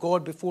armour of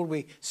God before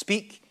we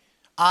speak,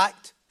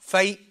 act,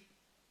 fight,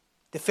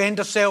 defend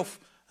ourselves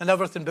and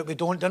everything, but we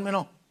don't we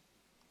know?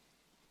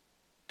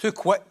 Too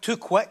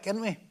quick,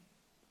 aren't we?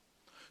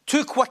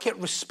 Too quick at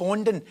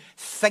responding,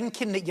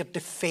 thinking that you're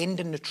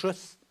defending the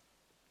truth.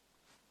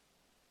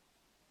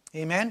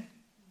 Amen?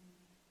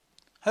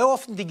 How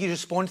often do you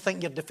respond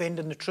thinking you're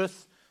defending the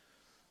truth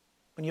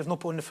when you've not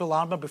put on the full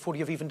armour before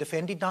you've even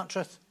defended that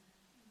truth?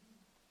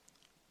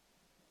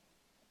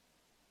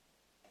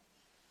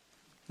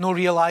 No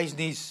realising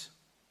these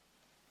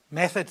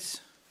methods.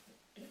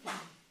 How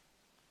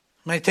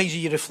many times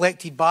have you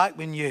reflected back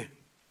when you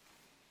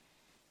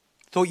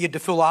thought you had the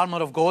full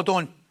armour of God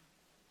on?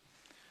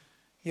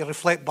 You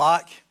reflect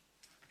back,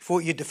 you thought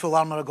you had the full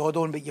armour of God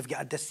on, but you've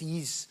got a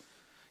disease.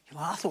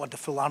 You're like, I thought I had the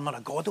full armour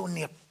of God on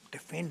there,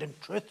 defending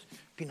truth,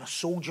 being a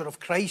soldier of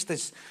Christ.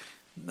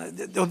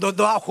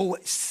 That whole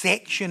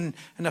section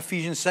in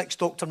Ephesians 6,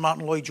 Dr.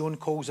 Martin Lloyd-Jones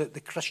calls it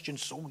the Christian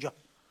soldier.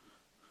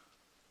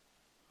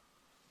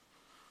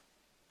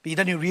 But you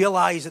didn't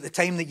realise at the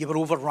time that you were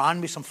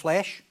overrun with some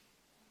flesh,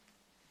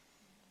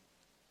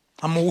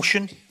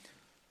 emotion,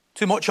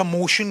 too much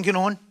emotion going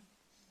on.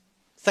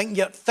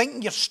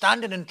 Thinking you're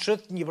standing in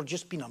truth and you were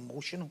just being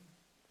emotional.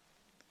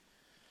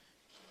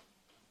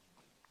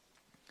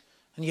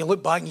 And you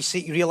look back and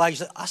you realise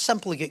that I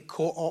simply get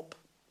caught up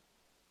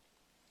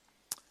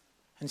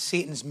in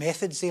Satan's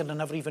methods there, and I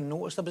never even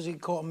noticed I was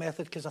getting caught in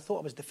method because I thought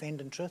I was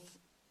defending truth.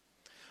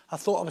 I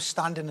thought I was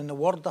standing in the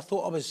Word. I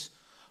thought I was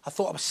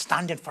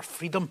standing for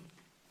freedom.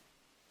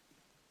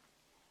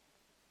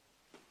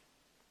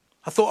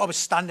 I thought I was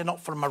standing up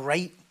for my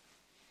right.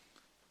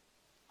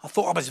 I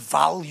thought I was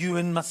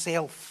valuing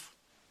myself.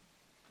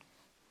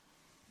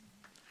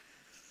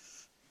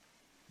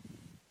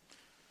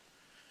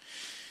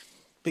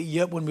 But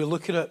yet when we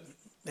look at it,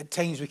 at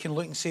times we can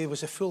look and say,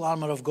 was the full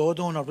armour of God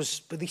on, or were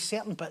these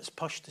certain bits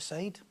pushed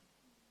aside?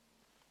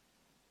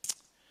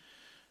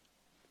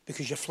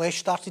 Because your flesh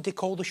started to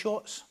call the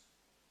shots?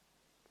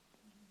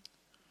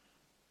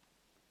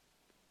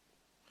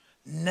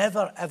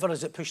 Never, ever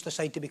is it pushed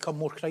aside to become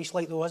more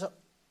Christ-like, though, is it?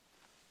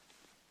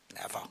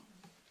 Never.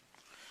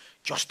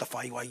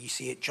 Justify why you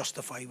say it,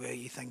 justify why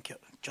you think it,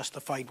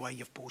 justified why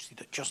you've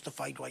posted it,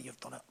 justified why you've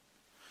done it,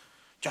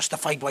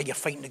 justified why you're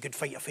fighting the good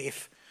fight of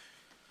faith.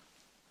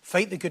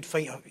 Fight the good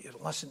fight.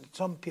 Listen,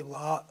 some people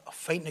are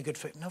fighting the good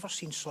fight. Never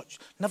seen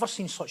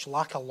such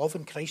lack of love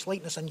and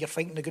Christ-likeness in you're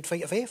fighting the good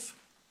fight of faith.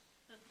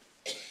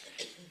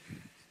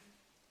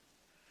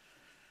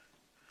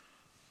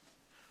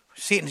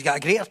 Satan's got a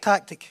greater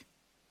tactic.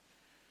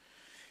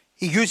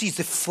 He uses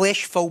the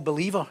flesh-filled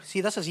believer.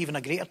 See, this is even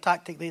a greater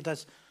tactic that he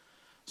does.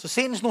 So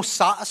Satan's not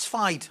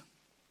satisfied.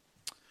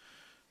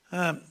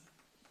 And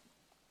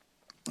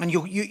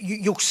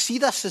you'll see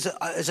this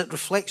as it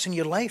reflects in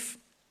your life.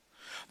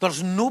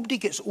 There's nobody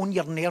gets on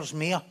your nerves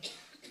more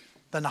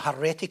than a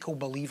heretical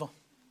believer.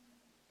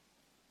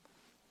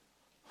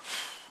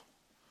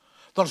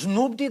 There's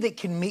nobody that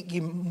can make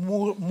you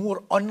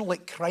more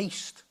unlike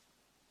Christ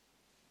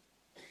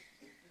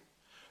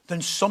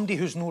than somebody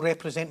who's not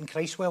representing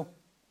Christ well.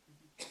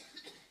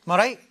 Am I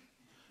right?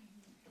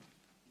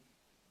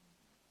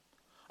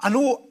 I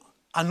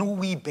know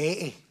wee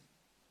Betty,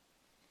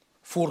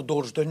 4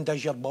 doors down,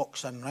 does your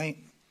boxing, right?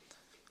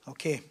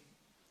 Okay,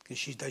 because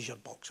she does your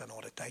boxing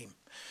all the time.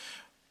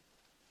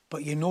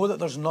 But you know that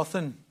there's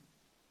nothing,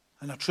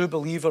 and a true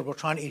believer, we're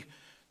trying to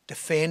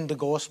defend the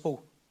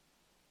gospel,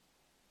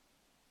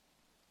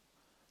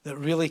 that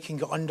really can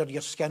get under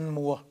your skin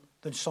more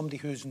than somebody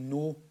who's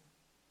no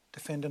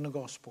defending the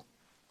gospel.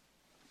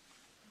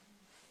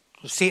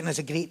 So Satan is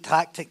a great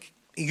tactic.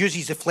 He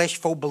uses the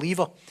flesh-filled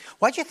believer.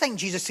 Why do you think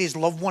Jesus says,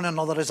 love one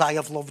another as I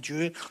have loved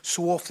you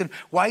so often?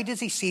 Why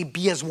does he say,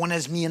 be as one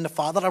as me and the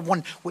Father are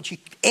one, which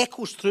he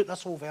echoes through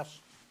this whole verse?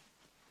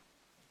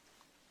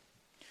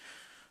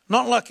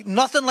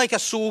 Nothing like a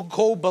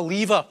so-called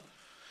believer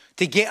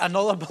to get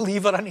another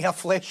believer into a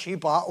fleshy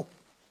battle.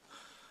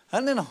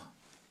 Isn't it?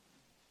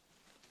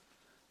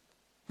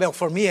 Well,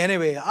 for me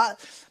anyway.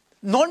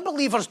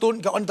 Non-believers don't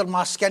get under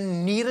my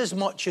skin near as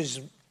much as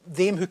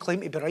them who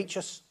claim to be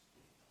righteous.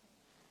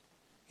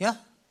 Yeah?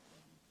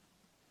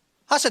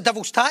 That's a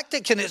devil's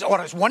tactic, and it's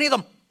one of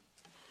them.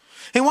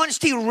 He wants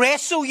to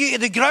wrestle you to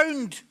the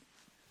ground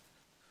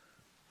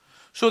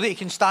so that he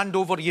can stand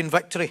over you in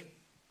victory.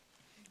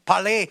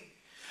 Palais.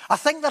 I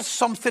think there's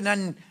something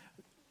in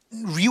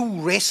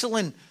real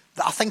wrestling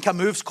that I think a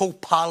move's called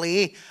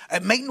palais.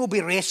 It might not be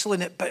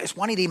wrestling, but it's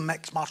one of the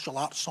mixed martial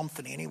arts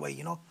something anyway,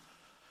 you know.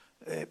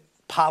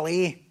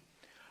 Palais.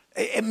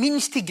 It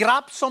means to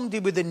grab somebody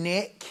with the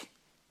neck,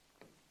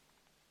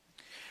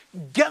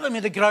 get them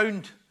to the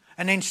ground,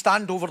 and then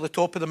stand over the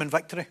top of them in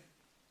victory.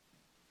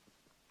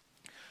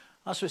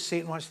 That's what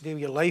Satan wants to do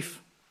with your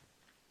life.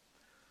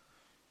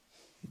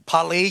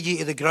 Palais you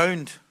to the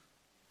ground.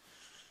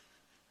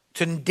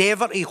 To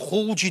endeavour to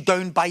hold you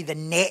down by the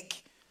neck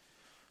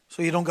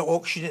so you don't get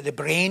oxygen at the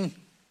brain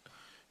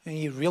and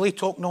you really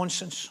talk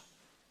nonsense.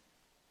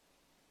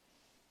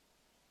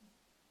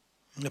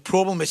 And the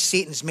problem with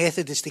Satan's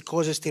method is to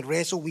cause us to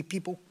wrestle with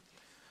people.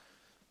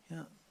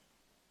 Yeah.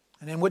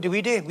 And then what do?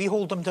 We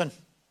hold them down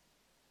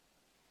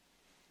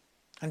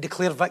and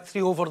declare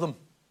victory over them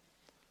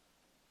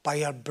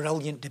by our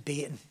brilliant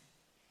debating.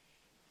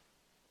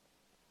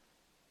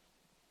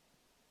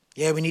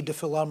 Yeah, we need the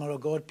full armour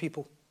of God,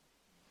 people.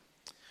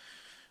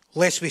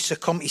 Lest we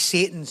succumb to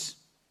Satan's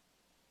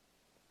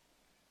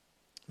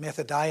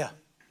methodia.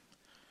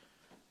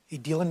 He's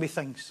dealing with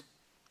things.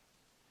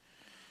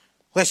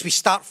 Lest we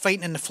start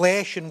fighting in the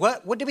flesh. And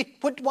what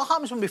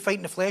happens when we fight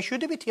in the flesh? Who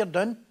do we tear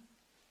down?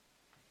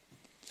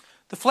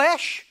 The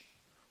flesh.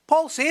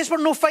 Paul says we're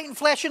not fighting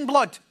flesh and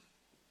blood.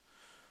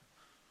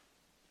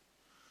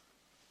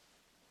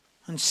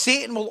 And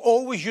Satan will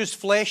always use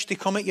flesh to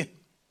come at you.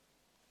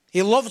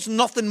 He loves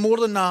nothing more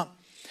than that.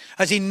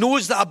 As he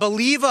knows that a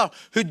believer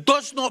who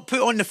does not put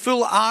on the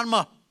full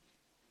armour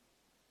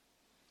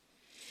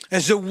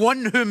is the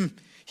one whom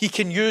he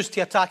can use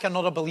to attack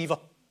another believer.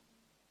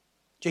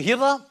 Do you hear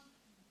that?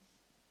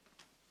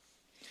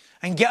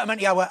 And get him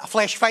into a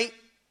flesh fight.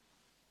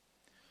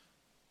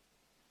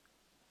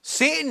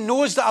 Satan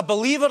knows that a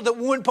believer that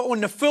won't put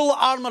on the full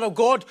armour of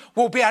God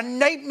will be a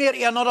nightmare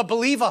to another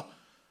believer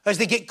as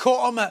they get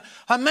caught on it.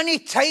 How many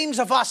times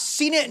have I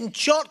seen it in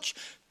church?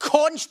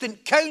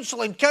 Constant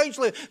counselling.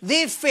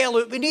 They fell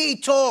out. We need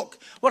to talk.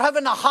 We're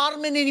having a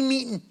harmony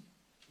meeting.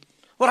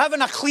 We're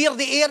having a clear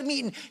the air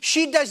meeting.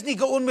 She doesn't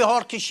get on with her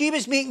because she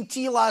was making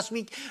tea last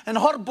week and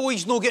her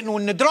boy's not getting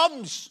on the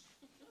drums.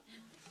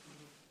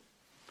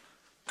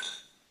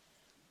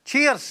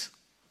 Cheers.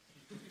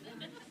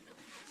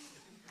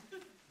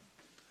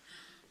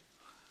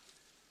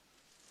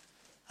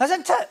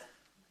 Isn't it?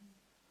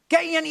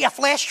 Getting into a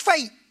flesh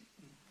fight.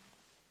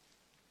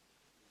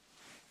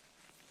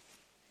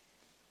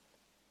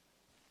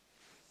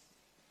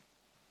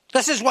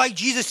 This is why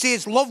Jesus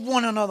says, love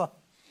one another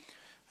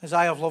as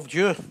I have loved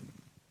you.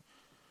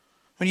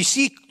 When you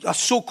see a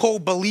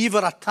so-called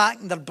believer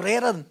attacking their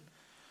brethren,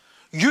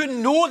 you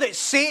know that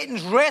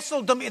Satan's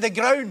wrestled them to the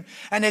ground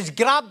and has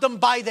grabbed them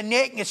by the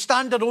neck and is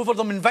standing over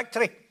them in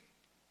victory.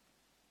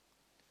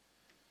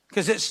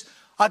 Because it's,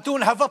 I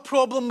don't have a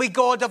problem with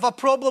God, I have a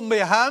problem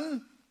with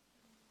him.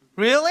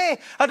 Really?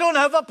 I don't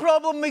have a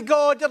problem with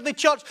God or the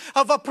church, I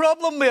have a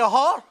problem with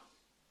her.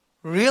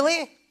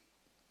 Really?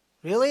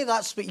 Really?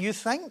 That's what you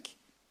think?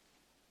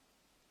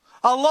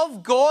 I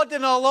love God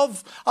and I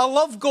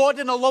love God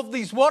and I love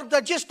these words.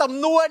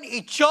 I'm not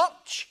into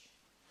church.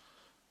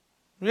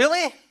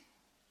 Really?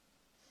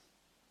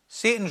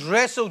 Satan's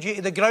wrestled you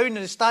to the ground and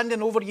is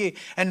standing over you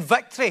in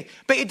victory.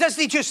 But he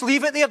doesn't just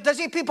leave it there, does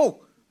he,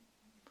 people?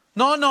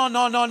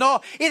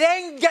 No. He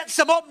then gets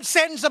them up and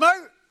sends them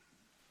out.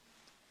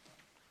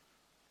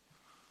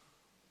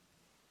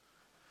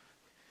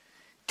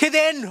 To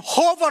then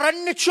hover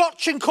in the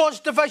church and cause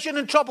division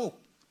and trouble.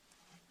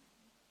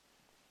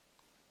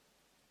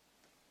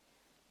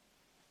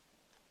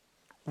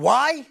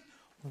 Why?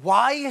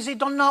 Why has he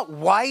done that?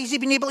 Why has he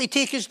been able to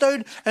take us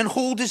down and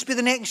hold us by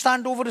the neck and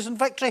stand over us in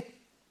victory?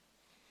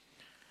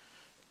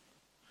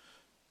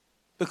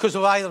 Because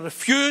we've either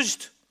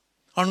refused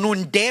or not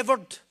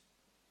endeavoured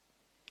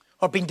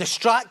or been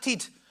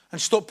distracted and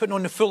stopped putting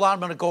on the full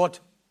armour of God.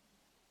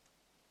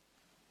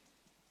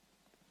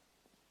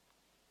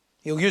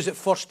 He'll use it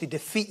first to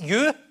defeat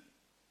you,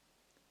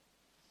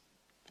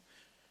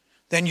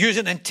 then use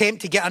it in an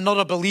attempt to get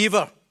another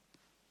believer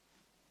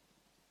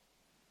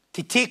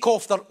to take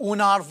off their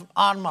own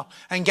armour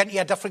and get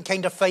into a different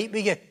kind of fight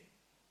with you.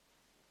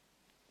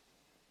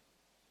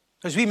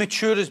 As we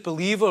mature as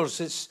believers,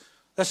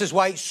 this is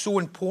why it's so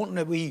important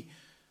that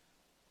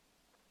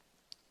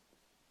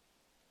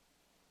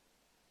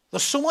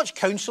there's so much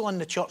counsel in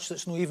the church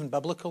that's not even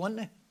biblical,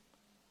 isn't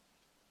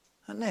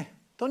there?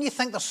 Don't you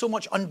think there's so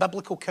much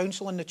unbiblical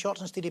counsel in the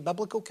church instead of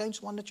biblical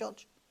counsel in the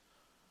church?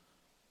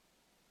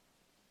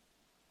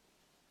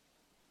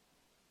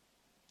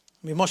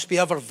 We must be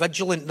ever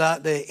vigilant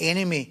that the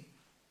enemy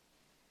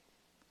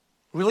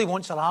really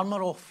wants our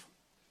armour off.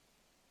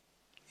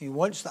 He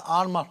wants the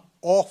armour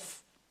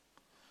off.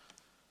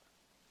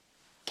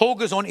 Paul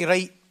goes on to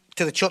write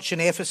to the church in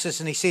Ephesus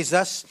and he says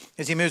this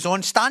as he moves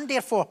on. Stand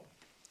therefore.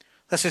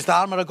 This is the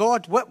armour of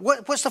God.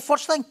 What's the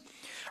first thing?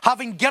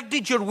 Having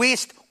girded your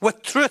waist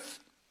with truth.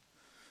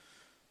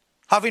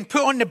 Having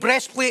put on the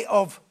breastplate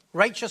of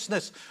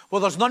righteousness.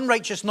 Well, there's none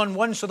righteous, none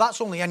one, so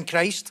that's only in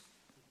Christ.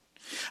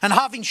 And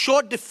having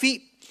shod the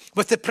feet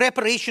with the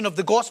preparation of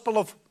the gospel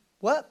of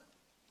what?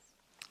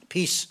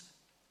 Peace.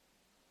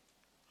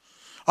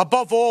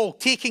 Above all,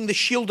 taking the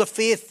shield of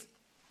faith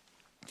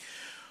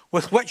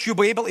with which you'll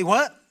be able to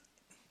what?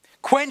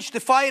 Quench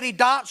the fiery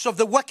darts of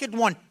the wicked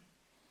one.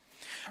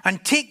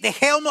 And take the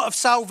helmet of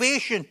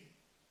salvation.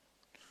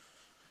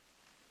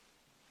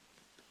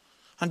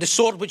 And the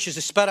sword which is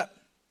the Spirit.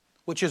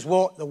 Which is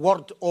what? The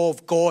Word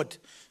of God.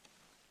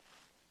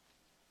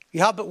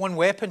 You have but one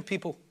weapon,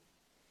 people.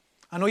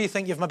 I know you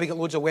think you've maybe got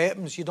loads of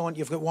weapons. You don't.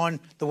 You've got one,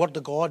 the Word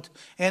of God.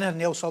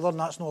 Anything else other than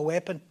that's not a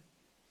weapon.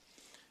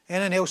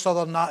 Anything else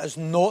other than that is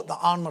not the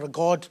armour of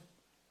God.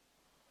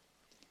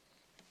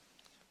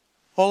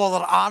 All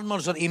other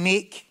armours are to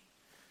make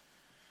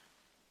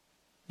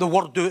the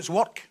Word do its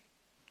work.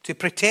 To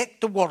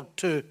protect the Word,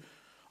 to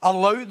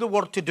allow the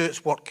Word to do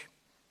its work.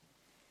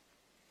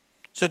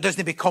 So it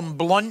doesn't become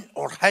blunt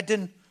or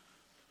hidden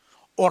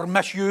or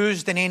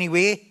misused in any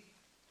way.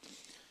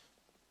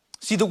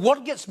 See, the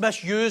Word gets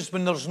misused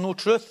when there's no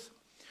truth.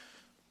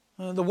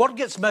 The Word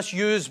gets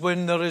misused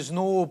when there is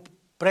no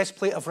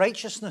breastplate of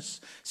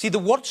righteousness. See, the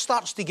Word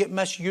starts to get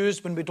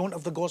misused when we don't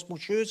have the gospel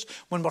shoes,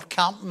 when we're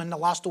camping in the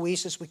last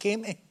oasis we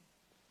came to.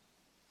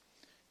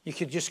 You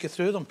could just go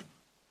through them.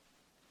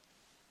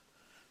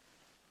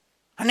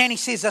 And then he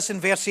says this in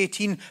verse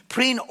 18,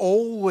 praying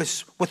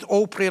always with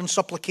all prayer and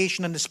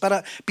supplication in the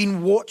Spirit,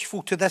 being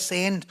watchful to this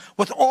end,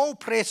 with all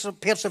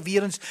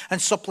perseverance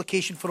and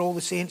supplication for all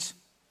the saints.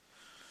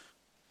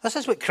 This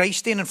is what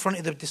Christ's saying in front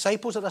of the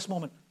disciples at this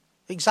moment.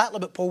 Exactly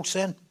what Paul's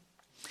saying.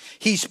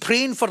 He's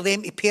praying for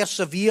them to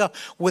persevere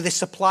with the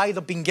supply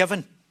they've been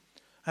given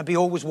and be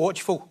always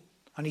watchful.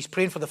 And he's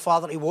praying for the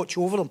Father to watch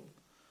over them.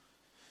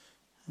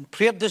 And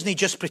prayer doesn't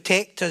just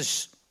protect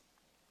us.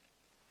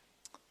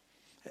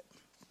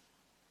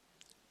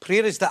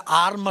 Prayer is the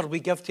armour we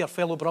give to our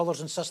fellow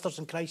brothers and sisters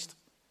in Christ.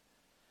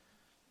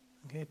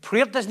 Okay?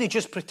 Prayer doesn't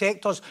just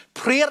protect us.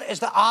 Prayer is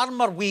the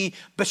armour we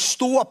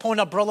bestow upon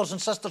our brothers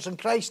and sisters in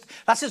Christ.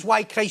 This is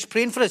why Christ's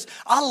praying for us.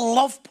 I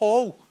love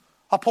Paul,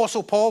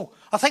 Apostle Paul.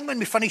 I think when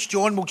we finish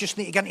John, we'll just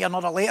need to get into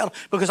another letter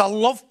because I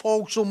love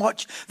Paul so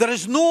much. There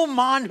is no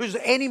man who's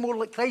any more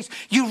like Christ.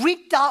 You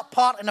read that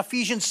part in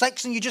Ephesians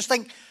 6 and you just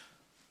think,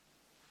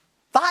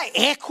 that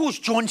echoes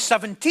John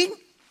 17.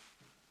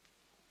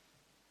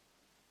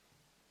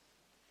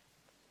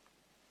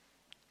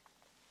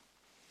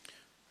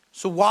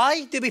 So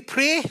why do we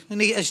pray?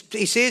 And he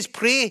says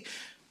pray.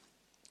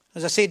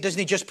 As I said, doesn't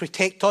he just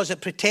protect us?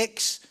 It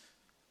protects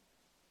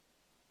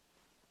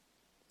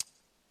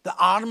the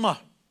armour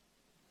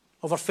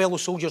of our fellow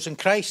soldiers in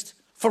Christ.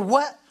 For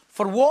what?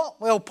 For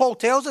what? Well, Paul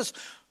tells us,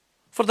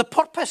 for the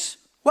purpose.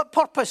 What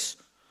purpose?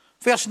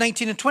 Verse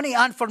 19 and 20,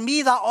 and for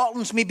me that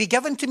utterance may be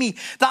given to me,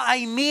 that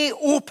I may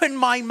open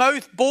my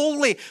mouth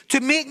boldly to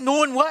make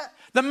known what?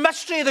 The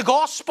mystery of the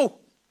gospel.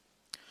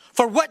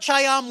 For which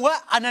I am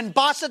what? An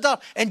ambassador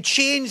in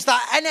chains,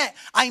 that in it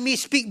I may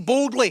speak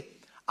boldly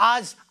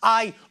as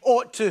I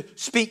ought to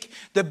speak.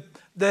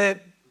 The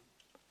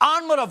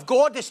armour of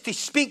God is to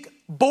speak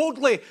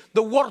boldly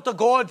the word of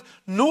God,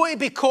 not to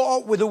be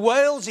caught up with the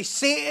wiles of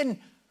Satan,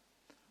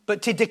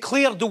 but to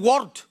declare the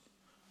word.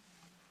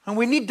 And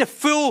we need the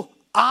full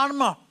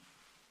armour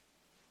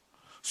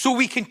so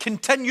we can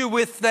continue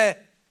with the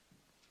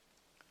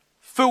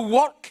full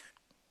work.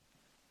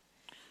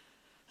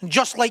 And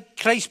just like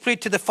Christ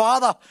prayed to the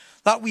Father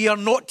that we are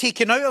not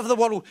taken out of the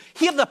world,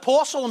 here the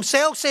apostle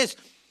himself says,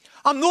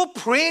 I'm not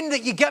praying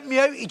that you get me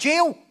out of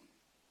jail.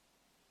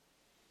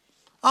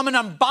 I'm an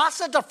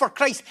ambassador for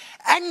Christ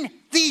in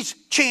these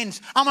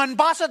chains. I'm an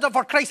ambassador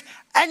for Christ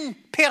in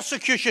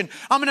persecution.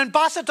 I'm an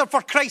ambassador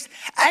for Christ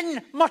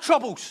in my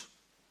troubles.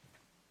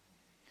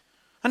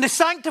 And the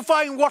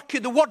sanctifying work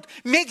of the word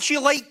makes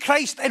you like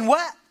Christ in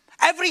what?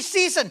 Every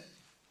season.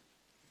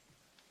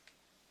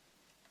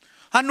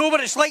 I know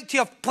what it's like to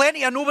have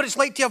plenty. I know what it's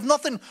like to have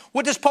nothing.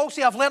 What does Paul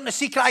say? I've learned the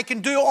secret. I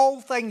can do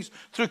all things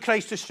through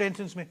Christ who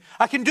strengthens me.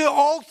 I can do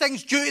all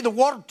things due to the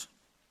word.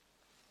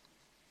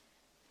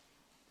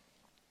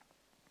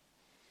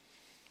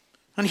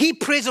 And he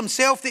prays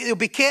himself that he'll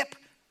be kept.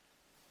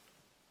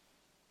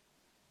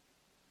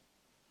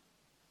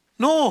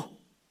 No.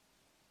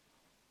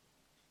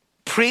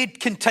 Prayed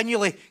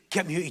continually,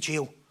 get me out of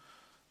jail.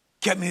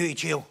 Get me out of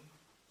jail.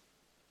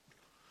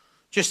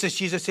 Just as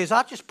Jesus says,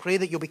 I just pray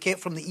that you'll be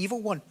kept from the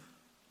evil one.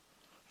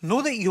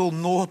 Know that you'll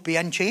not be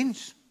in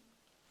chains.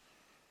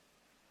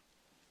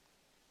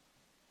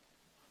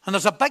 And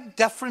there's a big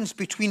difference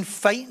between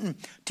fighting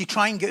to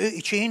try and get out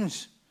of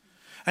chains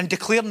and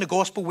declaring the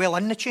gospel while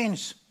in the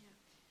chains.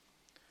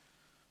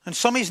 And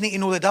some of us need to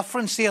know the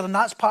difference there, and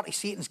that's part of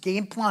Satan's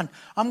game plan.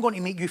 I'm going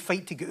to make you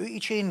fight to get out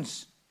of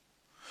chains,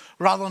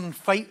 rather than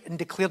fight and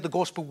declare the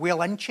gospel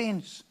while in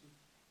chains.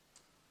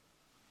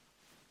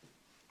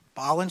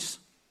 Balance.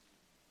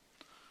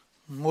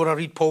 The more I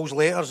read Paul's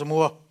letters, the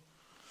more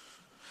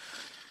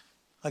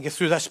I get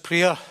through this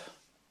prayer,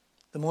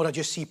 the more I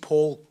just see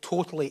Paul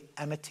totally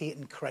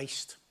imitating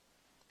Christ.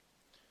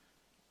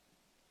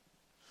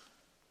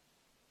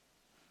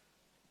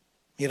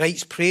 He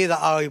writes, pray that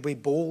I will be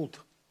bold.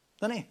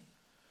 Doesn't he?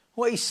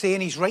 What he's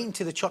saying, he's writing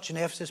to the church in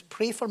Ephesus,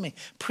 pray for me.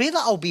 Pray that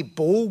I'll be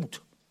bold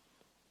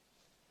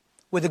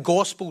with the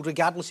gospel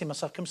regardless of my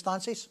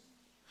circumstances,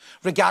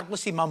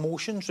 regardless of my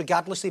emotions,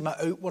 regardless of my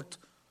outward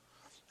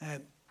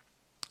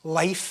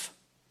life.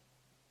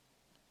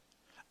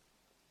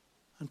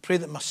 And pray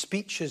that my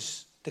speech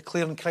is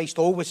declaring Christ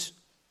always.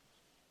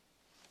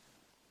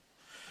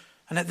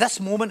 And at this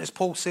moment, as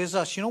Paul says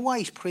this, you know why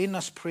he's praying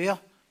this prayer?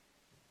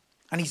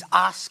 And he's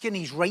asking,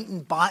 he's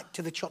writing back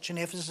to the church in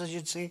Ephesus, as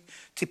you'd say,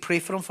 to pray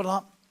for him for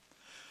that.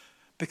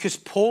 Because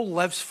Paul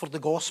lives for the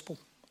gospel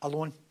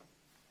alone.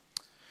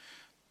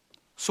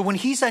 So when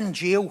he's in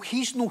jail,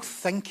 he's no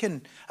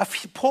thinking.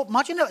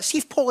 Imagine it, see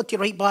if Paul had to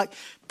write back,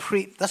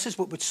 pray, this is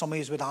what some of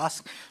us would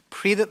ask,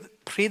 pray that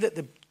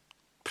the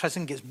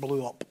prison gets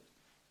blew up.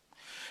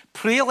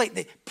 Pray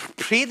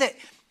that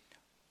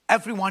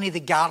every one of the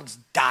guards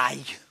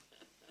die.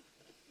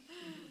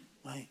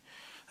 Right?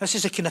 This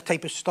is the kind of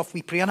type of stuff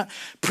we pray in it.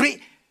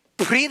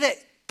 Pray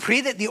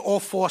that they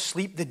all fall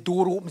asleep, the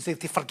door opens, they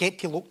forget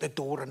to lock the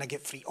door and they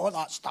get free. All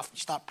that stuff, you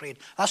start praying.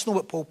 That's not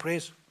what Paul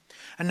prays.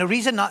 And the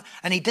reason that,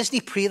 and he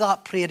doesn't pray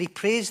that prayer, he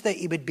prays that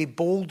he would be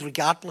bold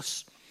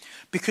regardless.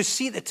 Because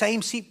see at the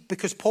time,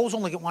 because Paul's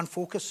only got one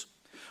focus.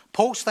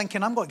 Paul's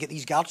thinking, I'm going to get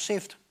these guards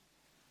saved.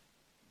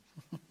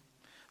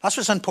 That's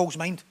what's in Paul's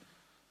mind.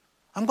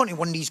 I'm going to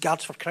win these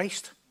guards for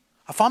Christ.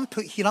 If I'm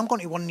put here, I'm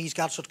going to win these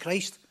guards for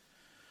Christ.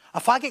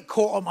 If I get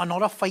caught up in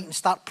another fight and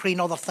start praying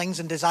other things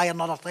and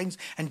desiring other things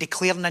and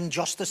declaring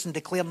injustice and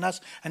declaring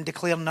this and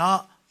declaring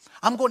that,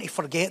 I'm going to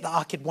forget that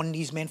I could win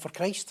these men for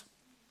Christ.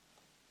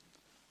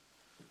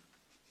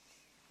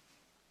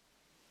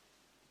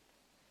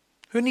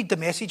 Who need the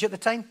message at the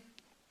time?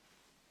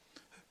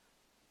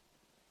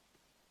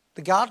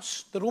 The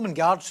guards, the Roman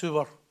guards who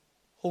were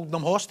holding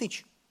them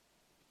hostage.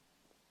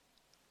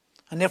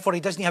 And therefore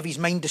he doesn't have his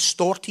mind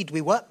distorted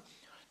with what?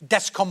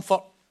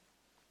 Discomfort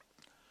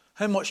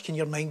How much can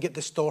your mind get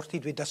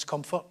distorted with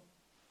discomfort?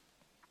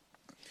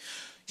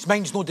 His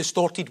mind's not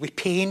distorted with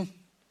pain,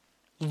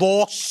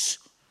 loss.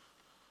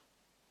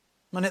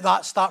 The minute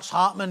that starts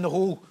happening, the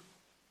whole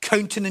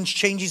countenance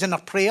changes in our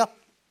prayer.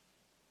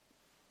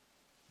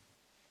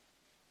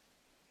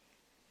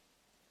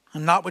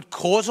 And that would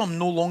cause him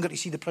no longer to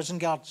see the prison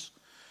guards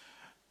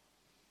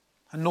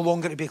and no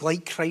longer to be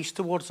like Christ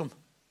towards them,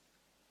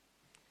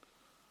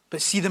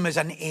 but see them as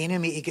an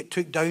enemy to get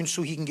took down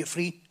so he can get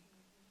free.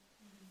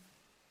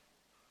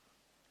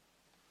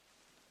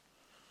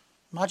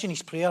 Imagine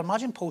his prayer.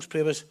 Imagine Paul's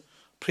prayer was,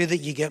 pray that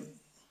you get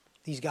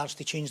these guards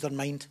to change their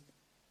mind.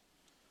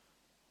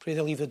 Pray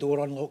they leave the door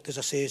unlocked, as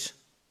I says.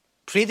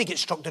 Pray they get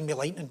struck down with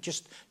lightning,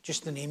 just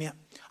to name it.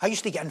 I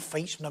used to get in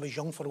fights when I was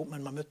young for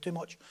opening my mouth too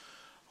much,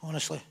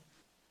 honestly.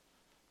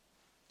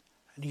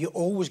 And you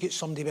always get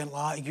somebody went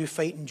like, are you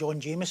fighting John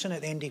Jameson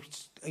at the end of,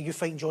 are you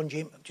fighting John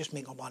Jameson? Just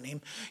make up that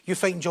name. You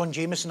fighting John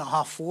Jameson at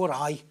 4:30?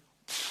 Aye.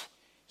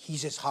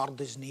 He's as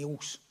hard as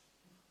nails.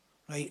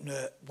 Right,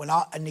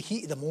 now, in the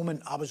heat of the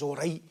moment, I was all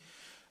right.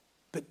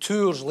 But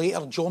 2 years later,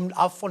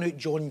 I've found out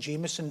John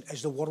Jameson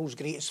is the world's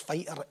greatest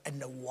fighter in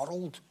the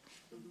world,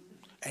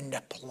 in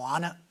the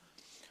planet.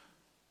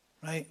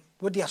 Right?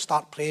 Where do I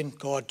start praying?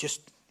 God,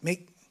 just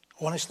make,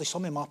 honestly,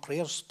 some of my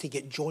prayers to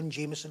get John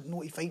Jameson,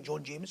 no, to fight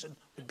John Jameson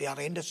would be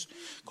horrendous.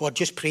 God,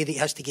 just pray that he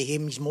has to get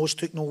him. His moss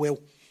took no well.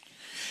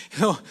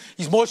 You know,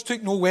 his moss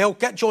took no well.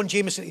 Get John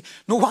Jameson.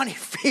 No one to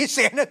face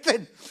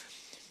anything.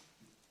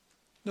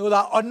 No,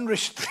 that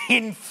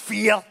unrestrained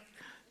fear.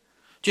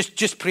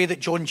 Just pray that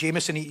John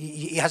Jameson,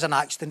 he has an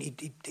accident.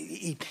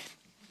 He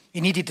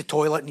needed the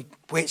toilet and he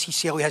wets his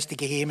cell. He has to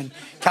get home and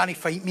can't he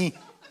fight me? Do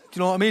you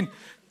know what I mean?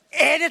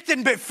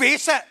 Anything but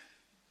face it.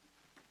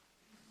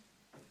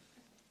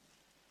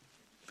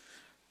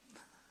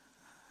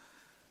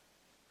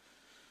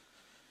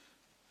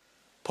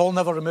 Paul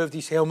never removed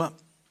his helmet.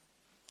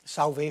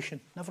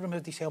 Salvation. Never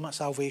removed his helmet.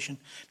 Salvation.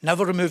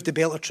 Never removed the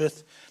belt of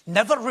truth.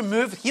 Never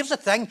removed. Here's the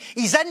thing.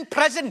 He's in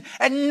prison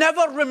and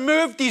never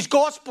removed his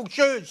gospel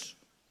shoes.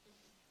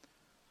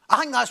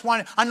 I think that's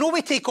one. I know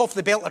we take off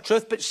the belt of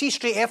truth, but see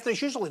straight after,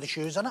 it's usually the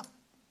shoes, isn't it?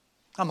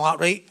 I'm like,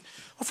 right.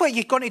 I thought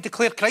you're going to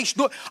declare Christ.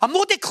 No, I'm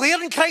not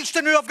declaring Christ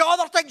anew. I've got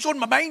other things on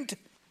my mind.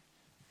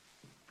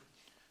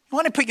 You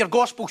want to put your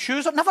gospel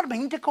shoes up? Never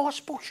mind the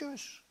gospel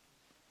shoes.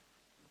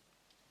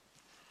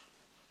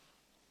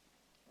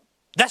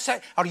 This,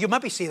 or you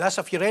maybe say this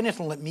if you're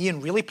anything like me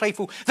and really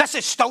prideful. This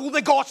is still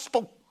the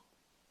gospel.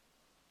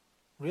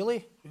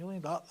 Really? Really?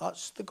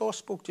 That's the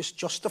gospel? Just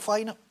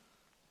justifying it?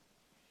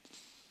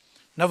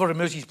 Never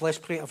removes his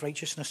breastplate of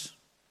righteousness.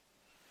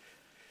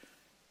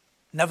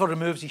 Never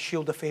removes his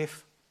shield of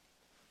faith.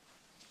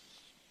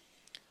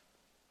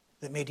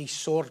 That made his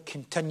sword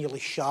continually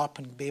sharp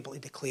and be able to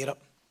declare it.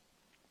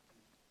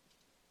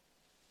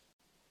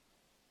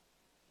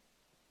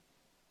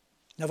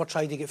 Never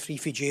tried to get free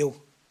from jail.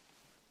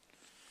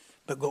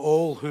 But got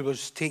all who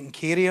was taking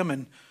care of him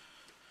and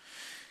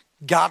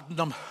guarding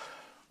him,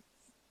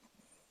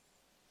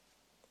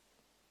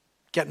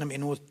 getting him to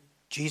know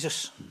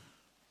Jesus.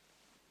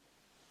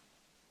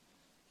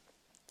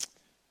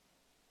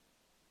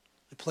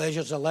 The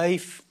pleasures of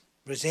life,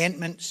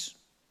 resentments,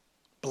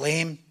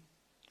 blame.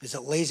 Is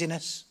it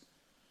laziness?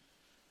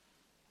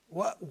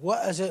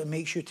 What is it that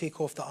makes you take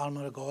off the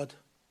armour of God?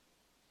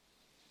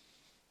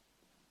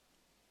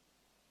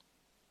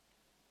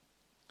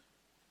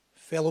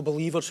 Fellow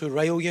believers who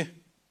rile you,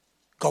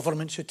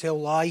 governments who tell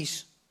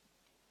lies.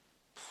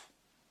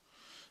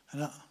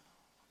 And a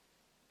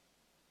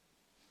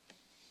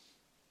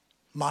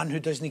man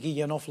who doesn't give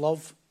you enough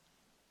love,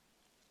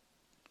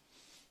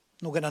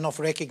 not getting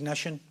enough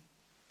recognition,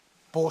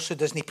 boss who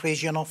doesn't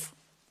praise you enough.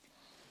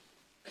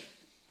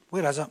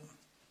 Where is it?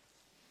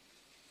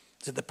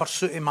 Is it the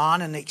pursuit of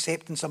man and the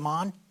acceptance of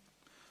man?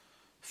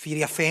 Fear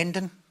of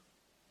offending?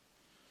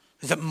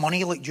 Is it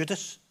money like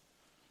Judas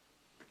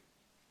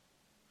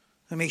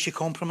that makes you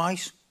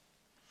compromise?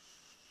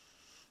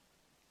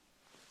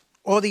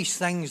 All these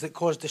things that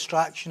cause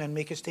distraction and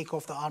make us take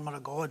off the armour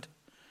of God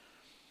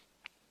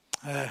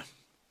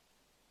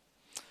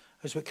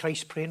is what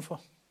Christ's praying for.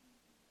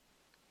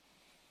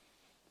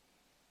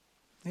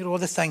 They're all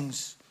the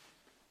things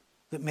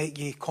that make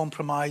you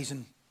compromise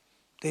and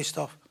do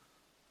stuff.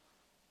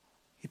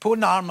 You put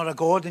on the armour of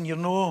God and you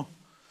know,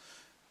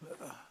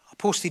 I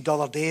posted the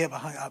other day,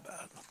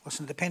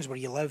 listen, it depends where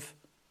you live,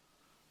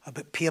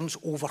 about parents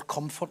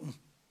over-comforting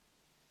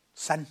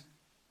sin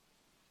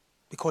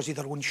because of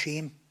their own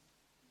shame.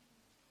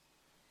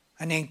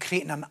 And then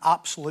creating an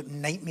absolute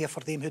nightmare for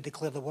them who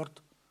declare the word.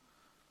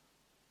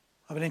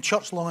 I've been in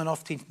church long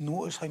enough to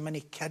notice how many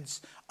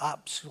kids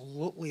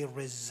absolutely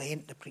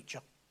resent the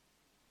preacher.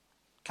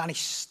 Can't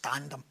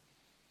stand him.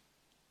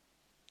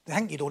 They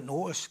think you don't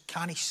notice.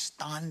 Can't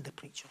stand the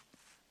preacher.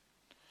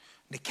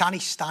 They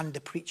can't stand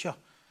the preacher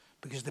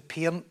because the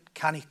parent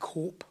can't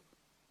cope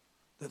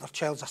that their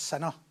child's a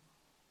sinner.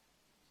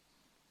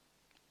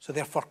 So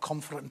therefore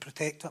comfort and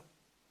protect it.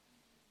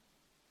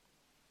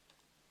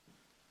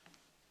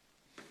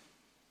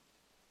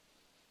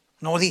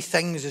 And all these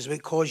things is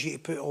what cause you to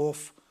put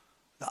off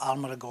the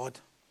armour of God.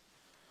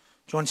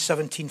 John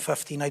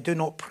 17:15, I do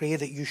not pray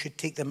that you should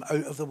take them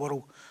out of the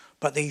world,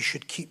 but that you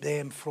should keep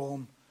them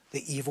from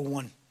the evil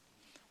one.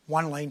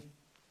 One line.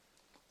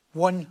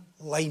 One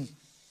line.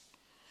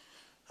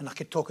 And I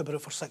could talk about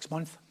it for 6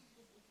 months.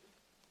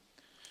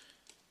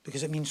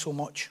 Because it means so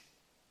much.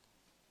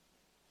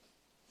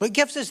 What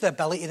gives us the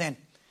ability then,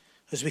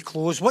 as we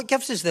close? What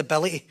gives us the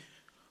ability?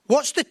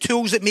 What's the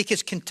tools that make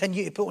us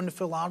continue to put on the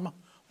full armour?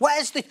 What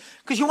is the...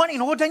 Because you want to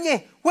know, don't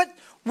you? What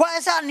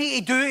is that I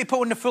need to do to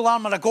put on the full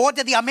armour of God?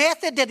 Are they a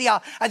method?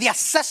 Are they a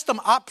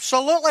system?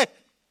 Absolutely.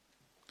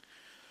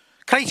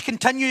 Christ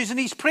continues in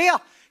his prayer.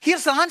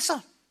 Here's the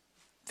answer.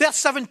 Verse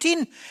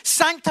 17.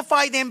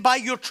 Sanctify them by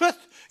your truth.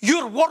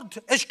 Your word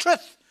is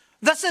truth.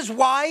 This is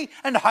why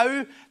and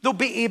how they'll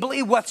be able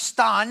to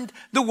withstand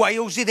the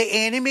wiles of the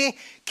enemy,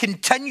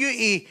 continue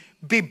to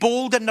be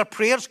bold in their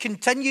prayers,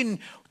 continuing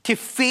to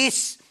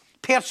face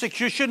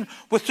persecution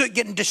without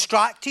getting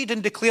distracted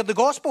and declare the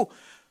gospel.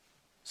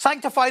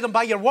 Sanctify them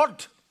by your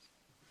word.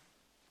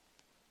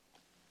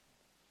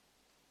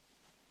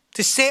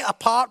 To set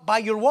apart by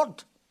your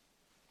word.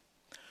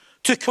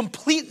 To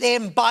complete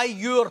them by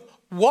your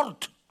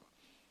word.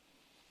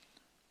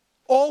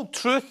 All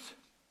truth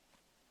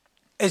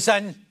is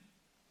in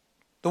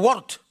the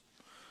word.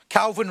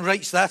 Calvin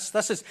writes this.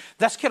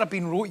 This could have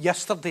been wrote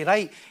yesterday,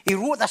 right? He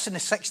wrote this in the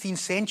 16th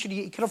century.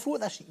 He could have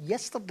wrote this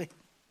yesterday.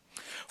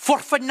 For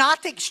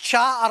fanatics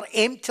chatter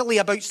emptily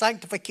about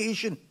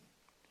sanctification.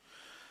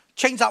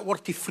 Change that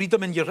word to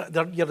freedom and you're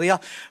there.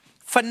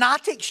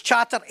 Fanatics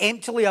chatter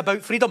emptily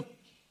about freedom,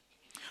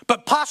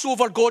 but pass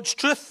over God's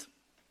truth,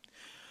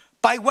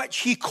 by which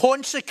he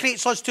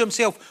consecrates us to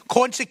himself.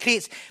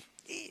 Consecrates.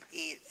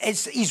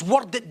 It's his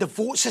word that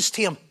devotes us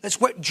to him. It's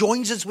what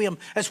joins us with him.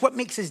 It's what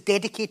makes us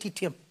dedicated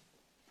to him.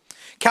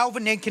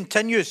 Calvin then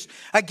continues,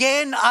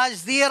 again,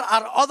 as there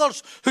are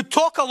others who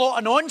talk a lot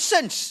of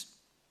nonsense.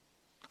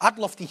 I'd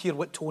love to hear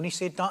what Tony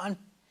said that in.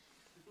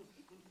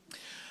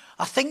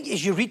 I think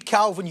as you read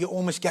Calvin, you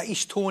almost get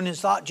his tone.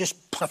 Is that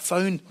just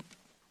profound?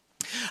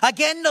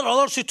 Again, there are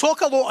others who talk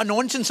a lot of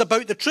nonsense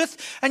about the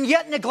truth and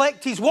yet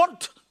neglect his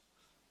word.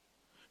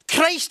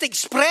 Christ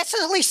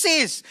expressly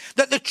says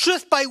that the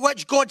truth by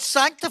which God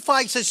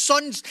sanctifies his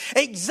sons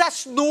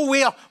exists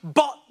nowhere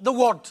but the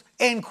word.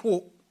 End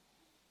quote.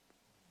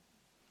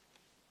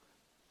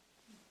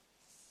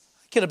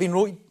 Could have been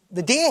wrote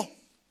the day.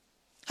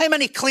 How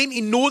many claim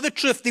to know the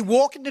truth? They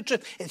walk in the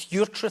truth. It's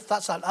your truth.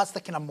 That's the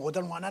kind of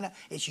modern one, isn't it?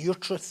 It's your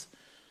truth.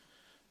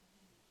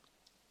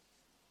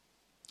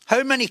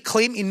 How many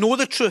claim to know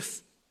the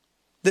truth?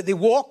 That they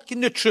walk in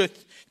the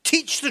truth,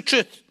 teach the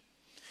truth,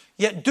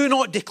 yet do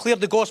not declare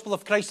the gospel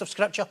of Christ of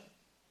Scripture.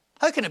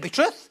 How can it be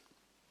truth?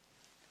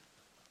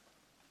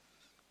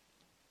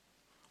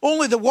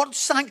 Only the word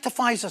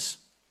sanctifies us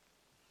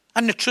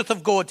and the truth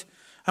of God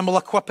and will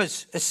equip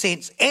us as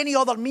saints. Any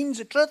other means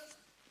of truth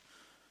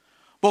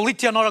will lead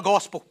to another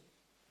gospel.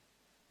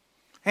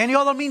 Any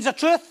other means of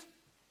truth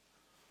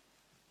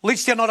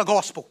leads to another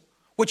gospel.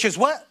 Which is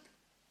what?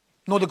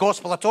 Not the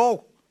gospel at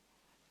all.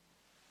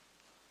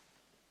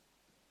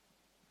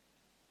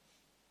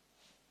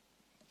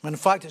 In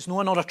fact, it's no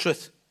another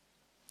truth.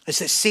 It's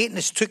that Satan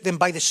has took them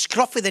by the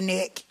scruff of the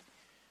neck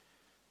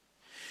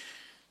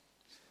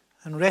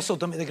and wrestled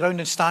them to the ground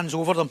and stands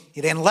over them. He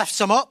then lifts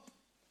them up,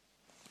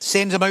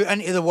 sends them out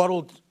into the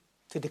world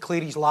to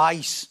declare his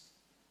lies.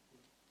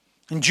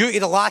 And due to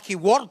the lack of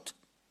word,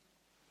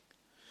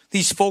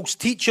 these false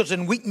teachers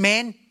and weak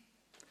men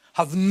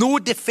have no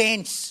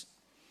defence,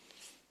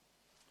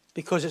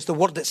 because it's the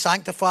word that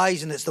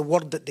sanctifies and it's the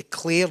word that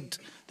declared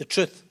the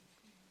truth.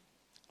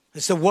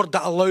 It's the word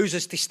that allows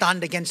us to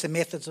stand against the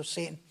methods of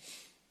Satan.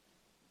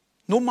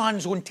 No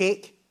man's own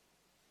take.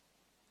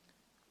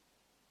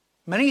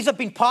 Many have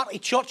been part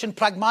of church and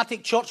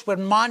pragmatic church where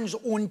man's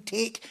own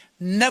take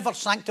never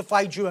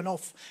sanctified you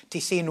enough to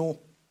say no.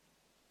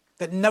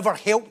 That never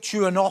helped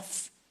you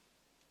enough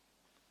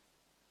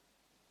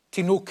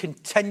to not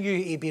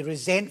continue to be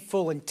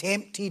resentful and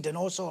tempted and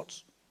all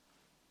sorts.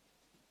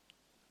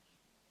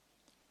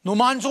 No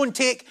man's own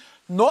take,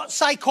 not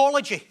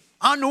psychology.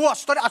 I know,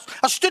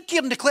 I stood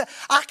here and declared,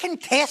 I can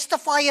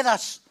testify of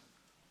this,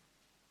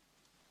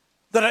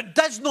 that it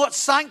does not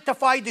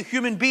sanctify the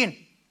human being.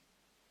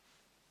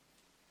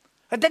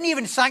 It didn't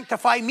even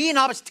sanctify me, and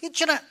I was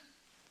teaching it.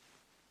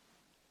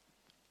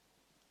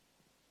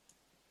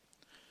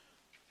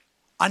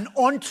 An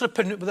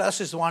entrepreneur, this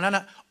is the one, isn't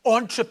it?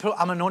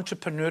 I'm an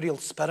entrepreneurial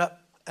spirit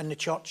in the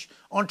church.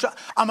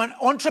 I'm an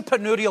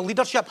entrepreneurial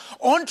leadership.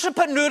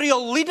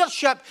 Entrepreneurial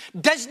leadership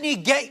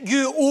doesn't get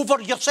you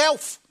over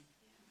yourself.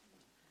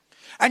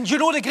 And you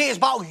know the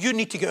greatest battle you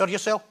need to get over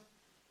yourself?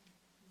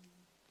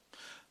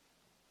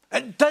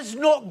 It does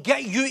not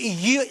get you to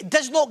yield. It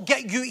does not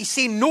get you to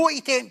say no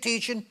to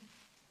temptation.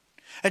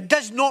 It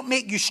does not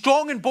make you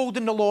strong and bold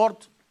in the Lord.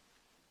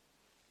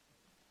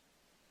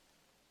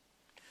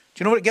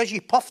 Do you know what it gives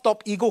you? Puffed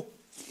up ego.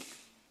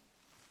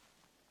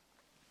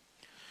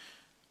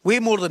 Way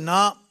more than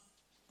that.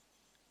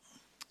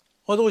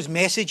 All those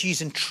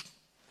messages and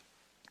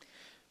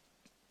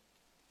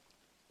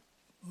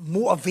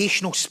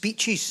motivational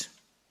speeches.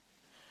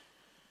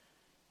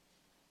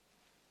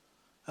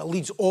 It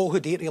leads all who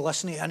dare to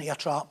listen to it into a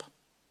trap.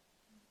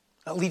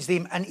 It leads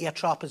them into a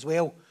trap as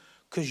well,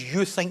 because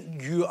you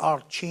think you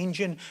are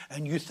changing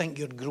and you think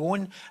you're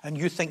growing and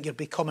you think you're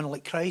becoming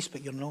like Christ,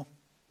 but you're not.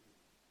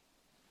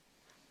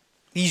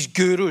 These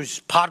gurus,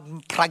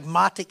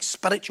 pragmatic,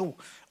 spiritual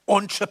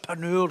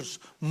entrepreneurs,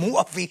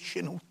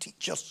 motivational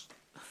teachers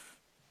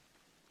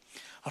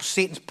are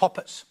Satan's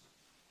puppets,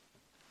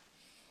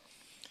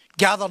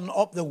 gathering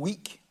up the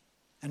weak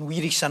and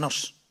weary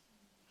sinners,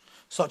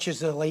 such as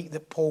the like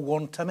that Paul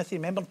warned Timothy.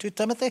 Remember 2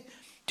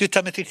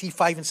 Timothy 3,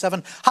 5 and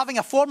 7. Having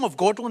a form of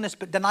godliness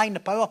but denying the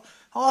power.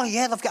 Oh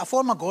yeah, they've got a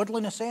form of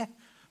godliness,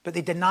 but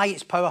they deny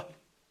its power.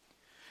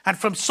 And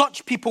from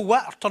such people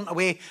what are turned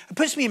away. It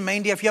puts me in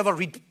mind, if you ever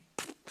read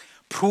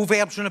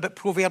Proverbs, round about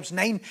Proverbs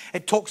 9,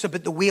 it talks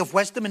about the way of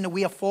wisdom and the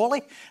way of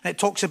folly. And it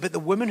talks about the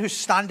woman who's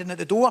standing at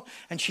the door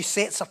and she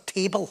sets her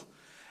table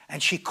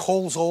and she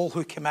calls all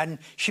who come in.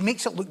 She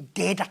makes it look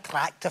dead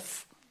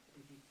attractive.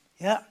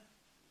 Yeah.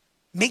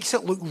 Makes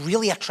it look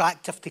really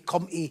attractive to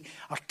come to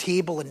her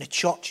table in the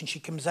church, and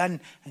she comes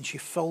in and she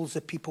fills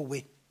the people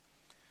with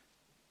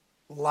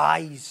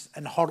lies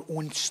and her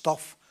own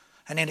stuff.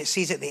 And then it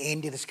says at the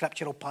end of the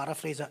scripture, I'll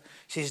paraphrase it, it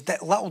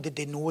says, little did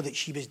they know that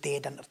she was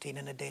dead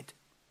entertaining the dead.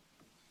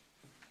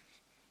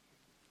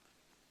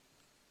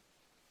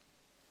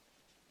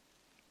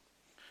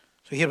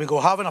 So here we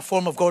go, having a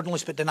form of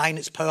godliness but denying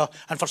its power,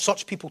 and for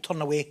such people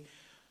turn away.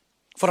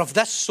 For of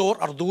this sort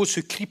are those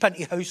who creep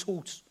into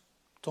households,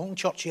 talking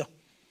church here,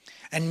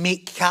 and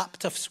make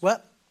captives,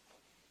 what?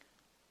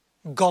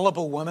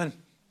 Gullible women,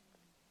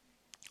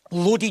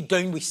 loaded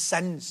down with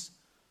sins.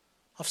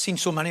 I've seen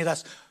so many of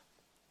this.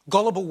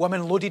 Gullible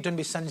women loaded down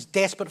with sins,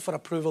 desperate for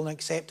approval and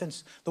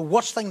acceptance. The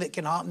worst thing that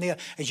can happen there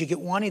is you get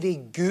one of the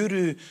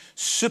guru,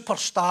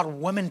 superstar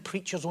women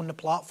preachers on the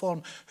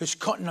platform who's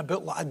cutting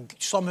about like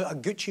some out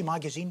of Gucci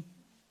magazine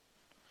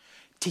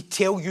to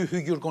tell you who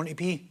you're going to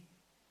be.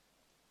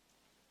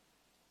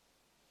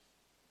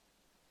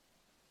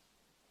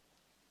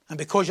 And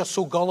because you're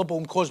so gullible,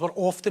 and because we're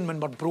often, when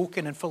we're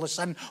broken and full of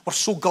sin, we're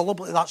so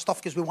gullible to that stuff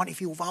because we want to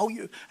feel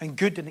value and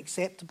good and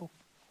acceptable.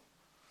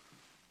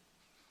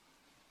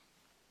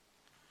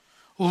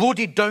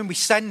 Loaded down with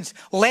sins,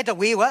 led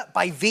away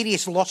by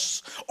various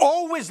lusts,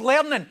 always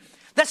learning.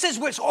 This is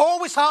what's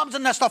always happens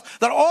in this stuff.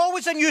 They're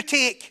always a new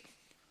take.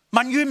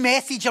 My new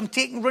message I'm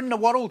taking around the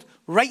world.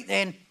 Right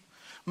then.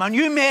 My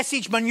new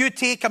message, my new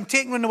take I'm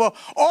taking around the world.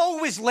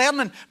 Always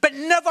learning, but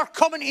never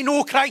coming to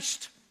know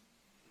Christ.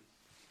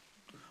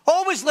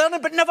 Always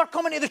learning, but never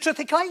coming to the truth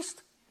of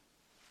Christ.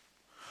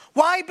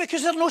 Why?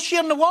 Because they're not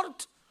sharing the word.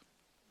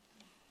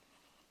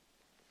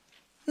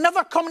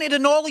 Never coming to the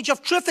knowledge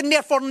of truth, and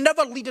therefore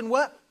never leading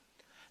what?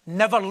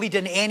 Never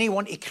leading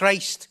anyone to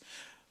Christ,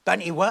 but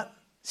into what?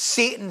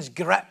 Satan's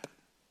grip.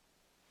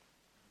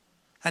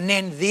 And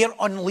then they're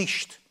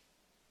unleashed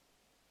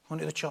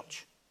onto the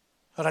church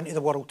or into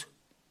the world.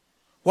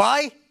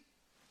 Why?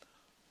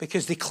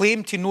 Because they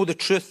claim to know the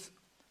truth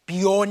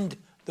beyond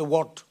the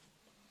word.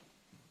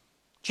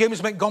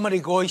 James Montgomery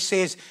Boyce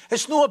says,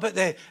 it's not about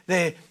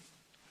the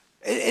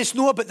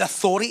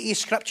authority of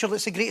Scripture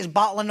that's the greatest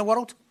battle in the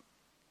world.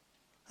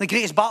 The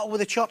greatest battle with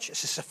the church is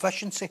the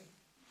sufficiency.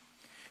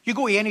 You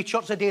go to any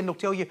church today and they'll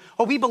tell you,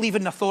 oh, we believe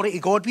in the authority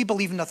of God. We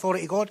believe in the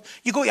authority of God.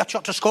 You go to a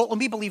church of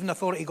Scotland, we believe in the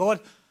authority of God.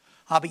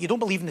 But you don't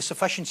believe in the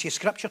sufficiency of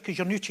Scripture because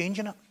you're new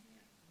changing it.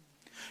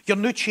 You're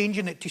new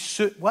changing it to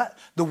suit what?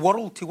 The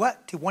world, to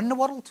what? To win the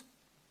world.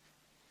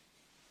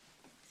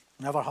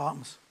 Never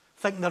happens.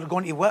 Thinking they're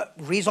going to what?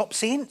 Raise up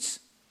saints.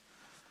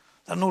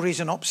 They're not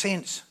raising up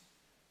saints.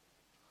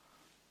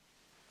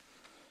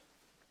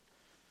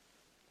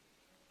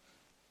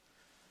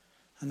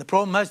 And the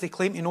problem is they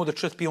claim to know the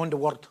truth beyond the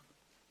word.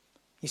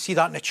 You see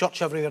that in the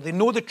church everywhere. They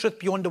know the truth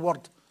beyond the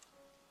word.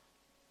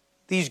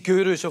 These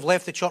gurus who've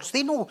left the church,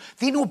 they know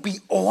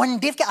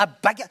beyond. They've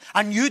got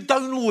a new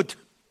download.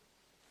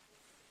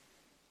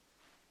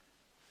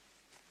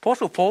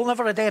 Apostle Paul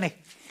never had any.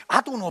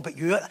 I don't know about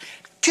you.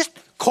 Just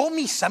call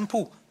me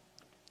simple.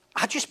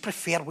 I just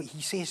prefer what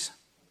he says.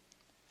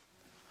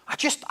 I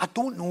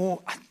don't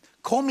know.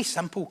 Call me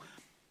simple.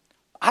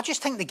 I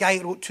just think the guy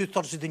who wrote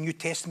 2/3 of the New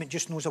Testament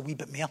just knows a wee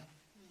bit more.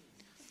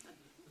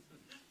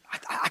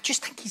 I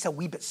just think he's a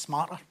wee bit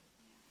smarter.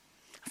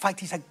 In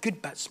fact, he's a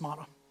good bit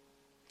smarter.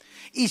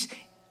 He's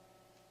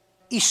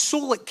so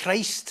like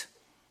Christ.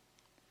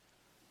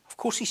 Of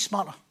course he's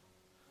smarter.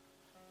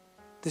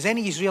 Does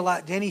any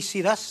Israelite, do any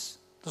see this?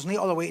 There's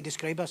no other way to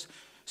describe this.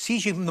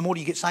 Sees you, the more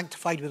you get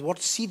sanctified with the word,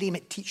 see them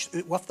that teach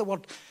out with the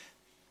word.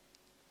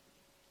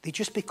 They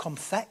just become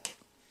thick.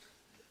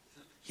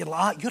 You're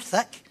like, you're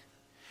thick.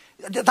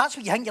 That's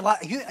what you think. You're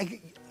like,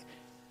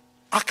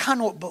 I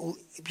cannot believe,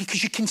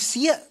 because you can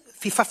see it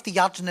for 50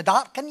 yards in the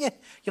dark, can you?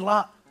 You're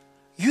like,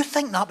 you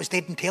think that was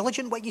dead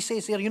intelligent, what you say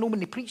there. You know, when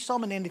they preach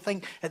some and then they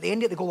think, at the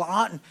end of it, they go like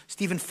that, and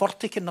Stephen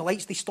Furtick and the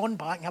lights, they stand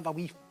back and have a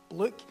wee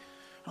look.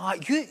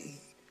 Like,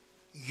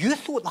 you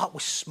thought that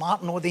was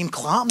smart and all them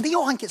clapping. They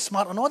all think it's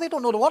smart and all. They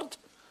don't know the word.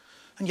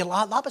 And you're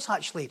like, that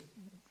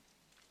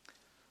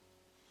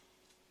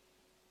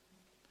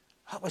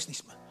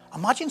wasn't...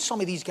 Imagine some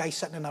of these guys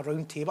sitting in a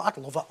round table. I'd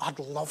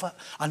love it.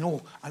 I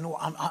know. I'm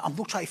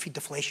not trying to feed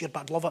the flesh here, but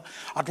I'd love it.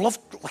 I'd love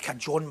like a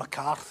John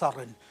MacArthur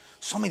and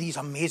some of these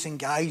amazing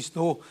guys.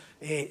 No,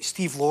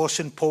 Steve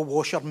Lawson, Paul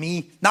Washer,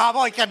 me. Nah,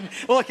 I'm kidding.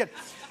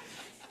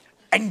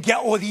 And get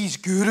all these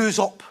gurus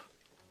up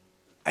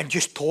and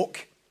just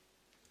talk.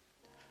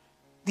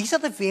 These are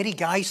the very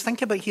guys,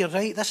 think about here,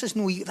 right? This is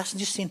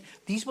just saying,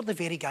 these were the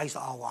very guys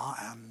that are like,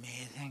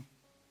 amazing.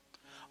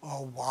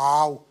 Oh,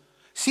 wow.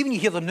 See, when you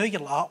hear them now,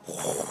 you're like,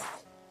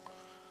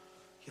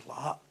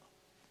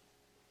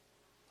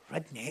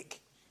 redneck.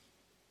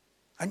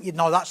 And you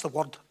know, that's the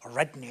word,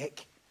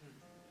 redneck.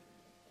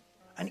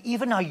 And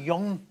even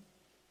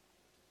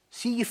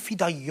you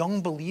feed a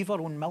young believer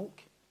on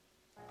milk,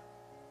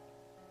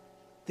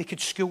 they could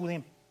school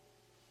them.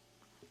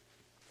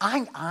 I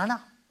think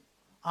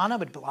Anna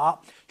would be like,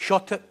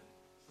 shut it.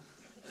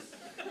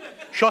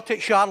 Shut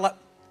it, Charlotte.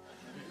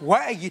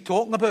 What are you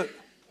talking about?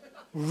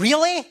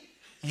 Really?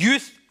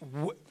 Youth?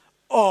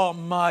 Oh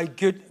my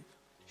good.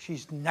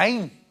 She's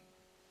 9.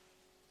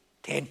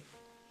 10.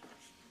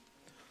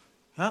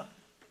 Yeah. You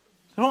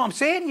know what I'm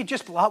saying? You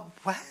just be like,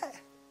 what?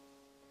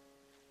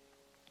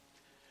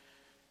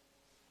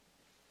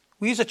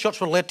 We as a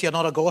church were led to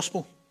another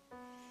gospel,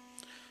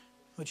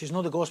 which is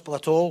not the gospel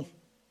at all,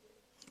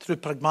 through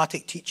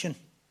pragmatic teaching.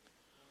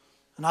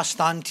 And I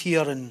stand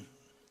here and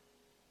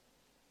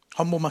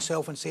humble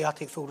myself and say I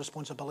take full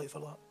responsibility for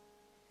that.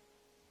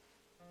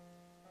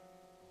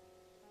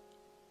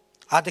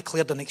 I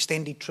declared an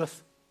extended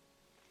truth,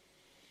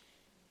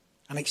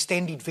 an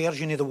extended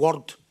version of the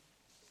word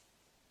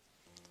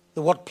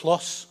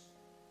plus.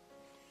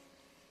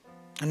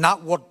 And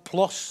that word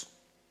plus,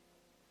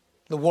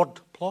 the word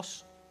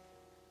plus,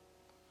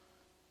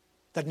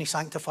 didn't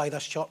sanctify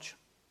this church,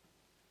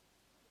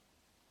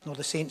 nor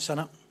the saints in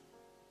it.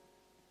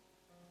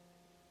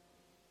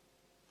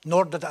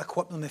 Nor did it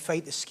equip them to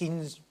fight the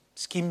schemes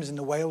and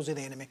the wiles of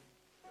the enemy.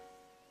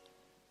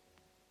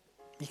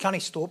 You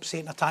can't stop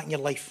Satan attacking your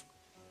life.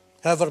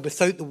 However,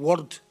 without the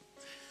word,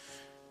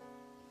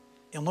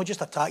 he'll not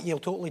just attack you, he'll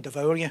totally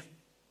devour you.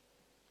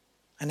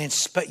 And then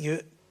spit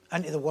you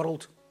into the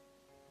world.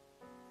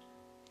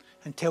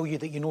 And tell you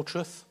that you know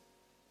truth.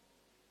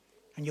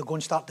 And you'll go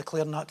and start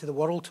declaring that to the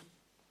world.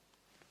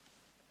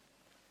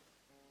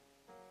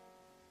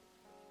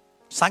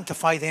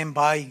 Sanctify them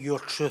by your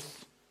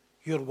truth.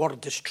 Your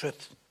word is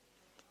truth.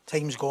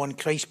 Time's gone.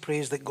 Christ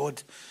prays that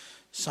God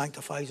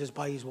sanctifies us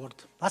by his word.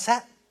 That's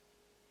it.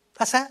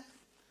 That's it.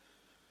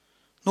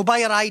 Not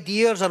by our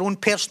ideas, our own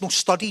personal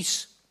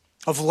studies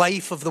of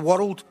life, of the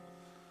world.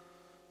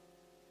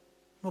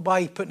 Not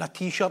by putting a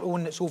t-shirt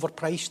on that's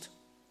overpriced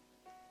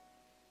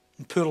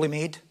and poorly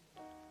made.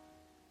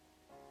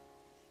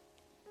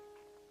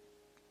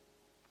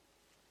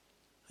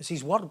 It's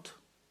his word.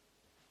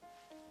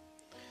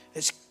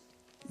 It's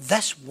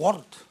this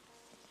word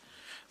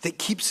that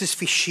keeps us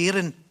from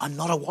sharing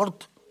another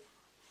word.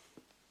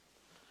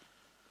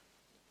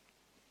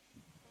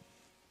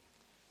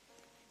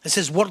 It's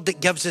his word that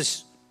gives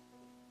us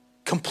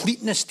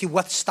completeness to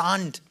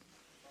withstand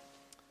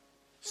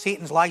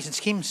Satan's lies and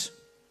schemes.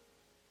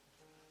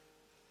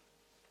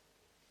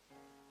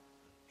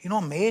 You're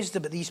not amazed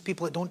about these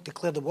people that don't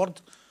declare the word,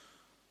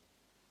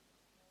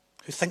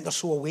 who think they're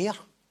so aware.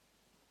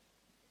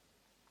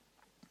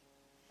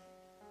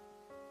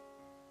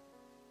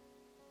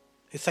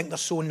 Who think they're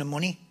so in the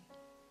money,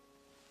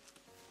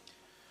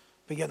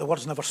 but yet the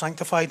word's never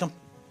sanctified them.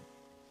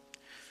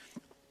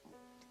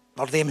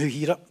 Or them who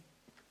hear it.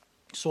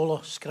 Sola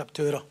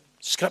Scriptura.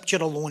 Scripture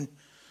alone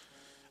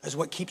is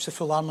what keeps the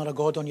full armour of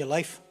God on your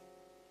life.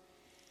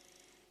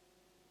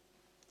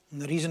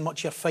 And the reason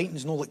much you're fighting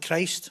is not like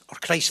Christ, or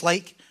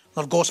Christ-like,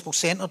 or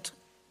gospel-centred.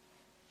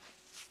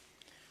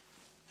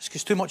 It's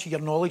because too much of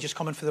your knowledge is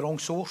coming from the wrong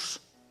source.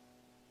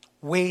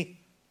 Way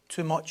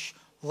too much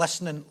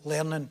listening,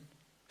 learning,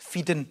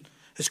 feeding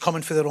is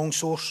coming from the wrong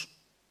source.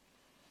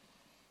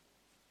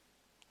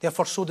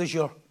 Therefore, so does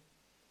your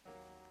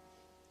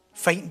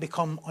fighting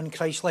become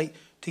un-Christ-like.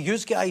 To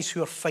use guys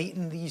who are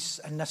fighting these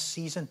in this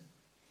season,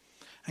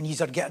 and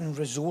these are getting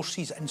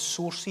resources and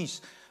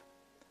sources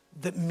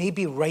that may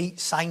be right,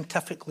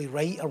 scientifically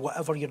right, or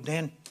whatever you're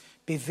doing,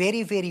 be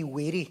very, very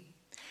wary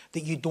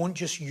that you don't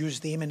just use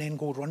them and then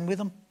go run with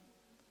them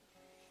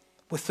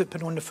without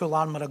putting on the full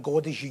armour of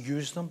God as you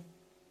use them.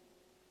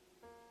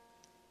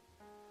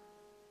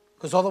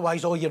 Because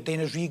otherwise all you're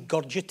doing is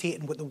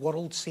regurgitating what the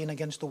world's saying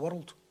against the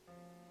world.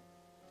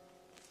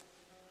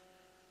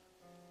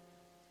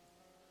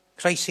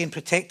 Christ saying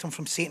protect them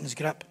from Satan's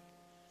grip.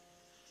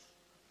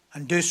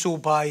 And do so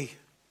by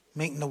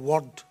making the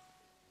word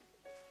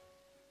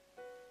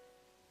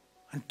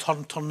and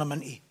turn them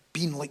into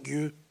being like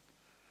you.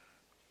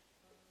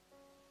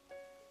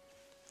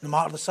 No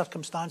matter the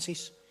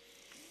circumstances,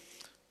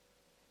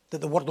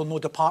 that the word will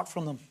not depart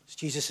from them, as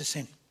Jesus is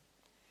saying.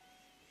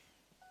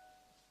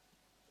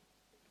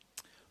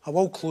 I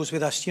will close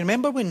with this. Do you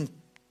remember when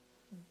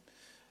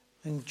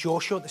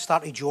Joshua, at the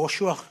start of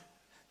Joshua,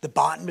 The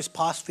baton was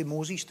passed from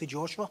Moses to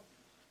Joshua.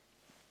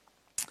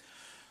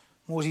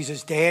 Moses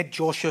is dead.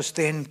 Joshua's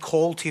then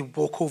called to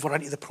walk over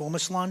into the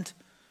promised land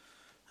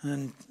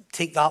and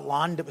take that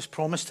land that was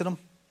promised to them.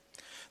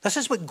 This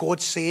is what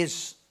God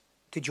says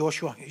to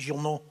Joshua, as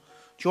you'll know.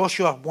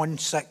 Joshua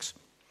 1:6.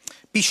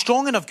 Be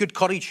strong and of good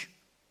courage.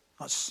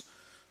 It's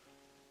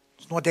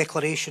not a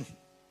declaration.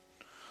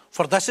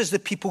 For this is the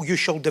people you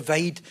shall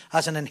divide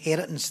as an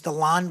inheritance, the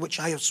land which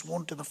I have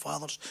sworn to the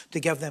fathers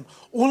to give them.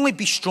 Only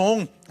be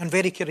strong and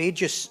very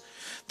courageous,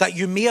 that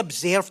you may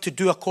observe to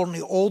do according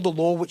to all the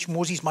law which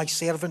Moses my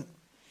servant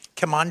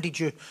commanded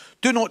you.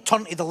 Do not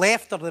turn to the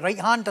left or the right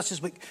hand. This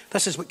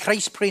is what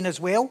Christ's praying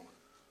as well.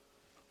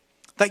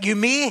 That you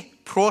may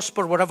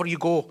prosper wherever you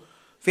go.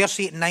 Verse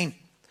 8 and 9.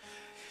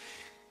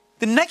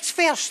 The next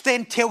verse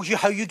then tells you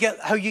how you get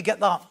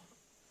that.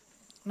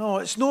 No,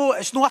 it's no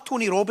a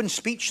Tony Robbins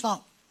speech,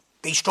 that.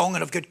 Be strong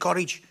and of good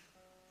courage.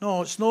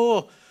 No, it's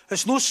no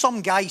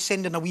some guy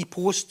sending a wee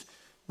post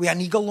with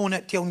an eagle on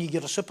it telling you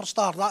you're a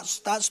superstar.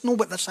 That's not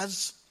what this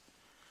is.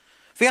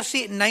 Verse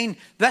 8 and 9,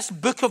 this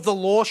book of the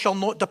law shall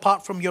not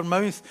depart from your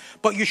mouth,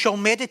 but you shall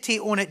meditate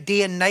on it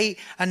day and night,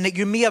 and that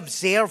you may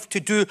observe to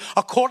do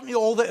according to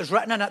all that is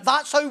written in it.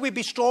 That's how we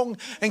be strong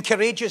and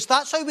courageous.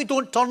 That's how we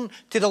don't turn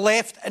to the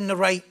left and the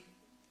right.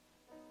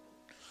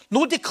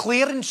 No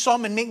declaring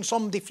some and making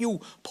somebody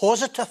feel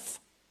positive.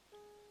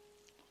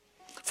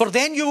 For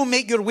then you will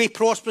make your way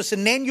prosperous,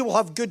 and then you will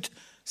have good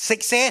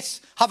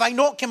success. Have I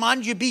not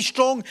commanded you, be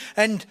strong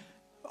and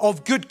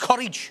of good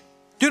courage?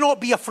 Do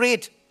not be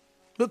afraid.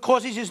 What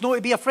causes us not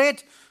to be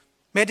afraid?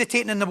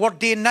 Meditating in the word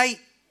day and night.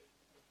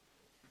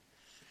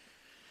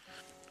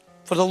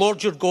 For the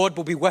Lord your God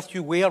will be with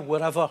you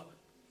wherever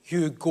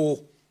you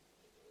go.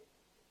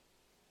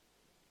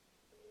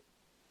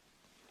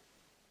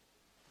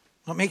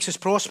 What makes us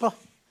prosper?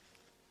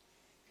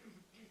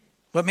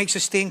 What makes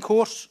us stay in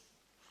course?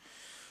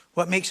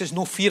 What makes us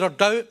no fear or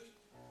doubt?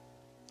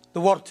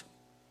 The word.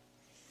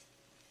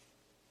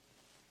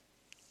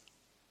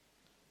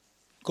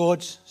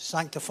 God's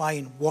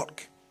sanctifying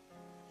work.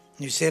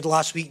 You said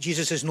last week,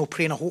 Jesus is not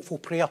praying a hopeful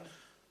prayer.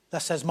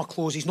 This is my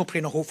close. He's not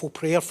praying a hopeful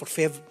prayer for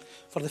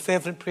the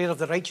fervent prayer of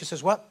the righteous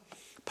is what?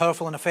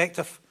 Powerful and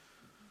effective.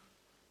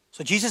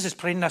 So Jesus is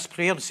praying this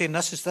prayer and saying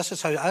this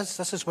is how it is.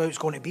 This is how it's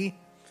going to be.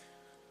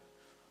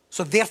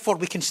 So therefore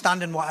we can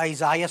stand in what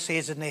Isaiah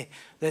says in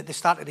the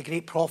start of the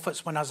great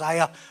prophets when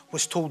Isaiah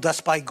was told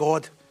this by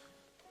God.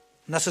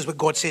 And this is what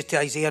God says to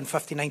Isaiah in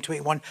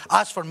 59:21.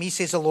 As for me,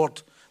 says the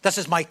Lord, this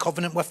is my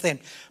covenant with them.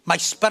 My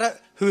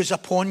spirit who is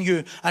upon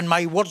you and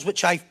my words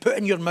which I've put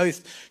in your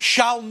mouth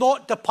shall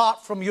not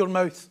depart from your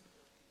mouth.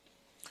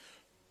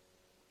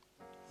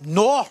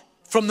 Nor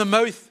from the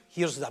mouth.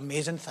 Here's the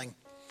amazing thing.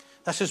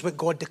 This is what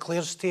God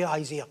declares to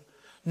Isaiah.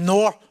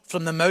 Nor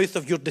from the mouth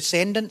of your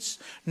descendants,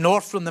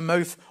 nor from the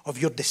mouth of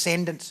your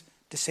descendants,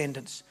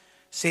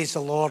 says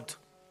the Lord.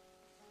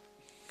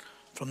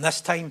 From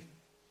this time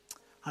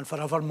and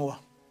forevermore,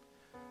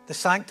 the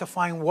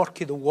sanctifying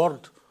work of the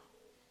word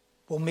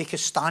will make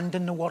us stand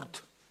in the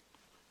word.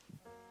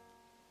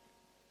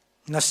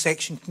 And this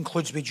section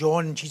concludes with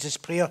John, Jesus'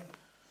 prayer.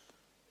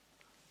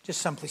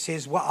 Just simply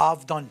says, what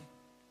I've done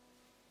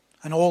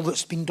and all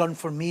that's been done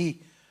for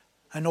me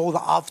and all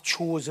that I've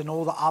chosen and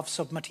all that I've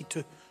submitted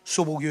to,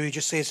 so will you. He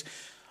just says,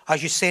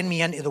 as you send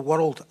me into the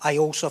world, I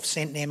also have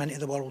sent them into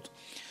the world.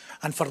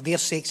 And for their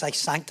sakes I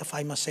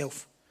sanctify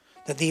myself,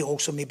 that they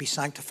also may be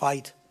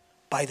sanctified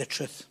by the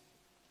truth.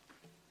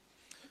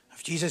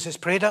 If Jesus has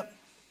prayed it,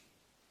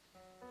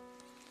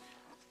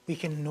 we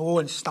can know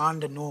and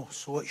stand and know,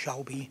 so it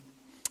shall be.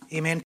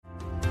 Amen.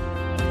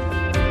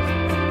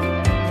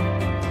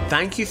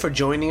 Thank you for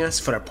joining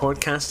us for our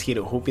podcast here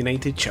at Hope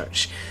United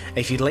Church.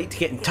 If you'd like to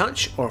get in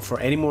touch or for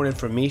any more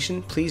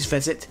information, please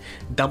visit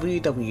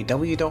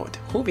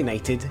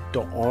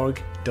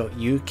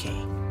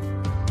www.hopeunited.org.uk.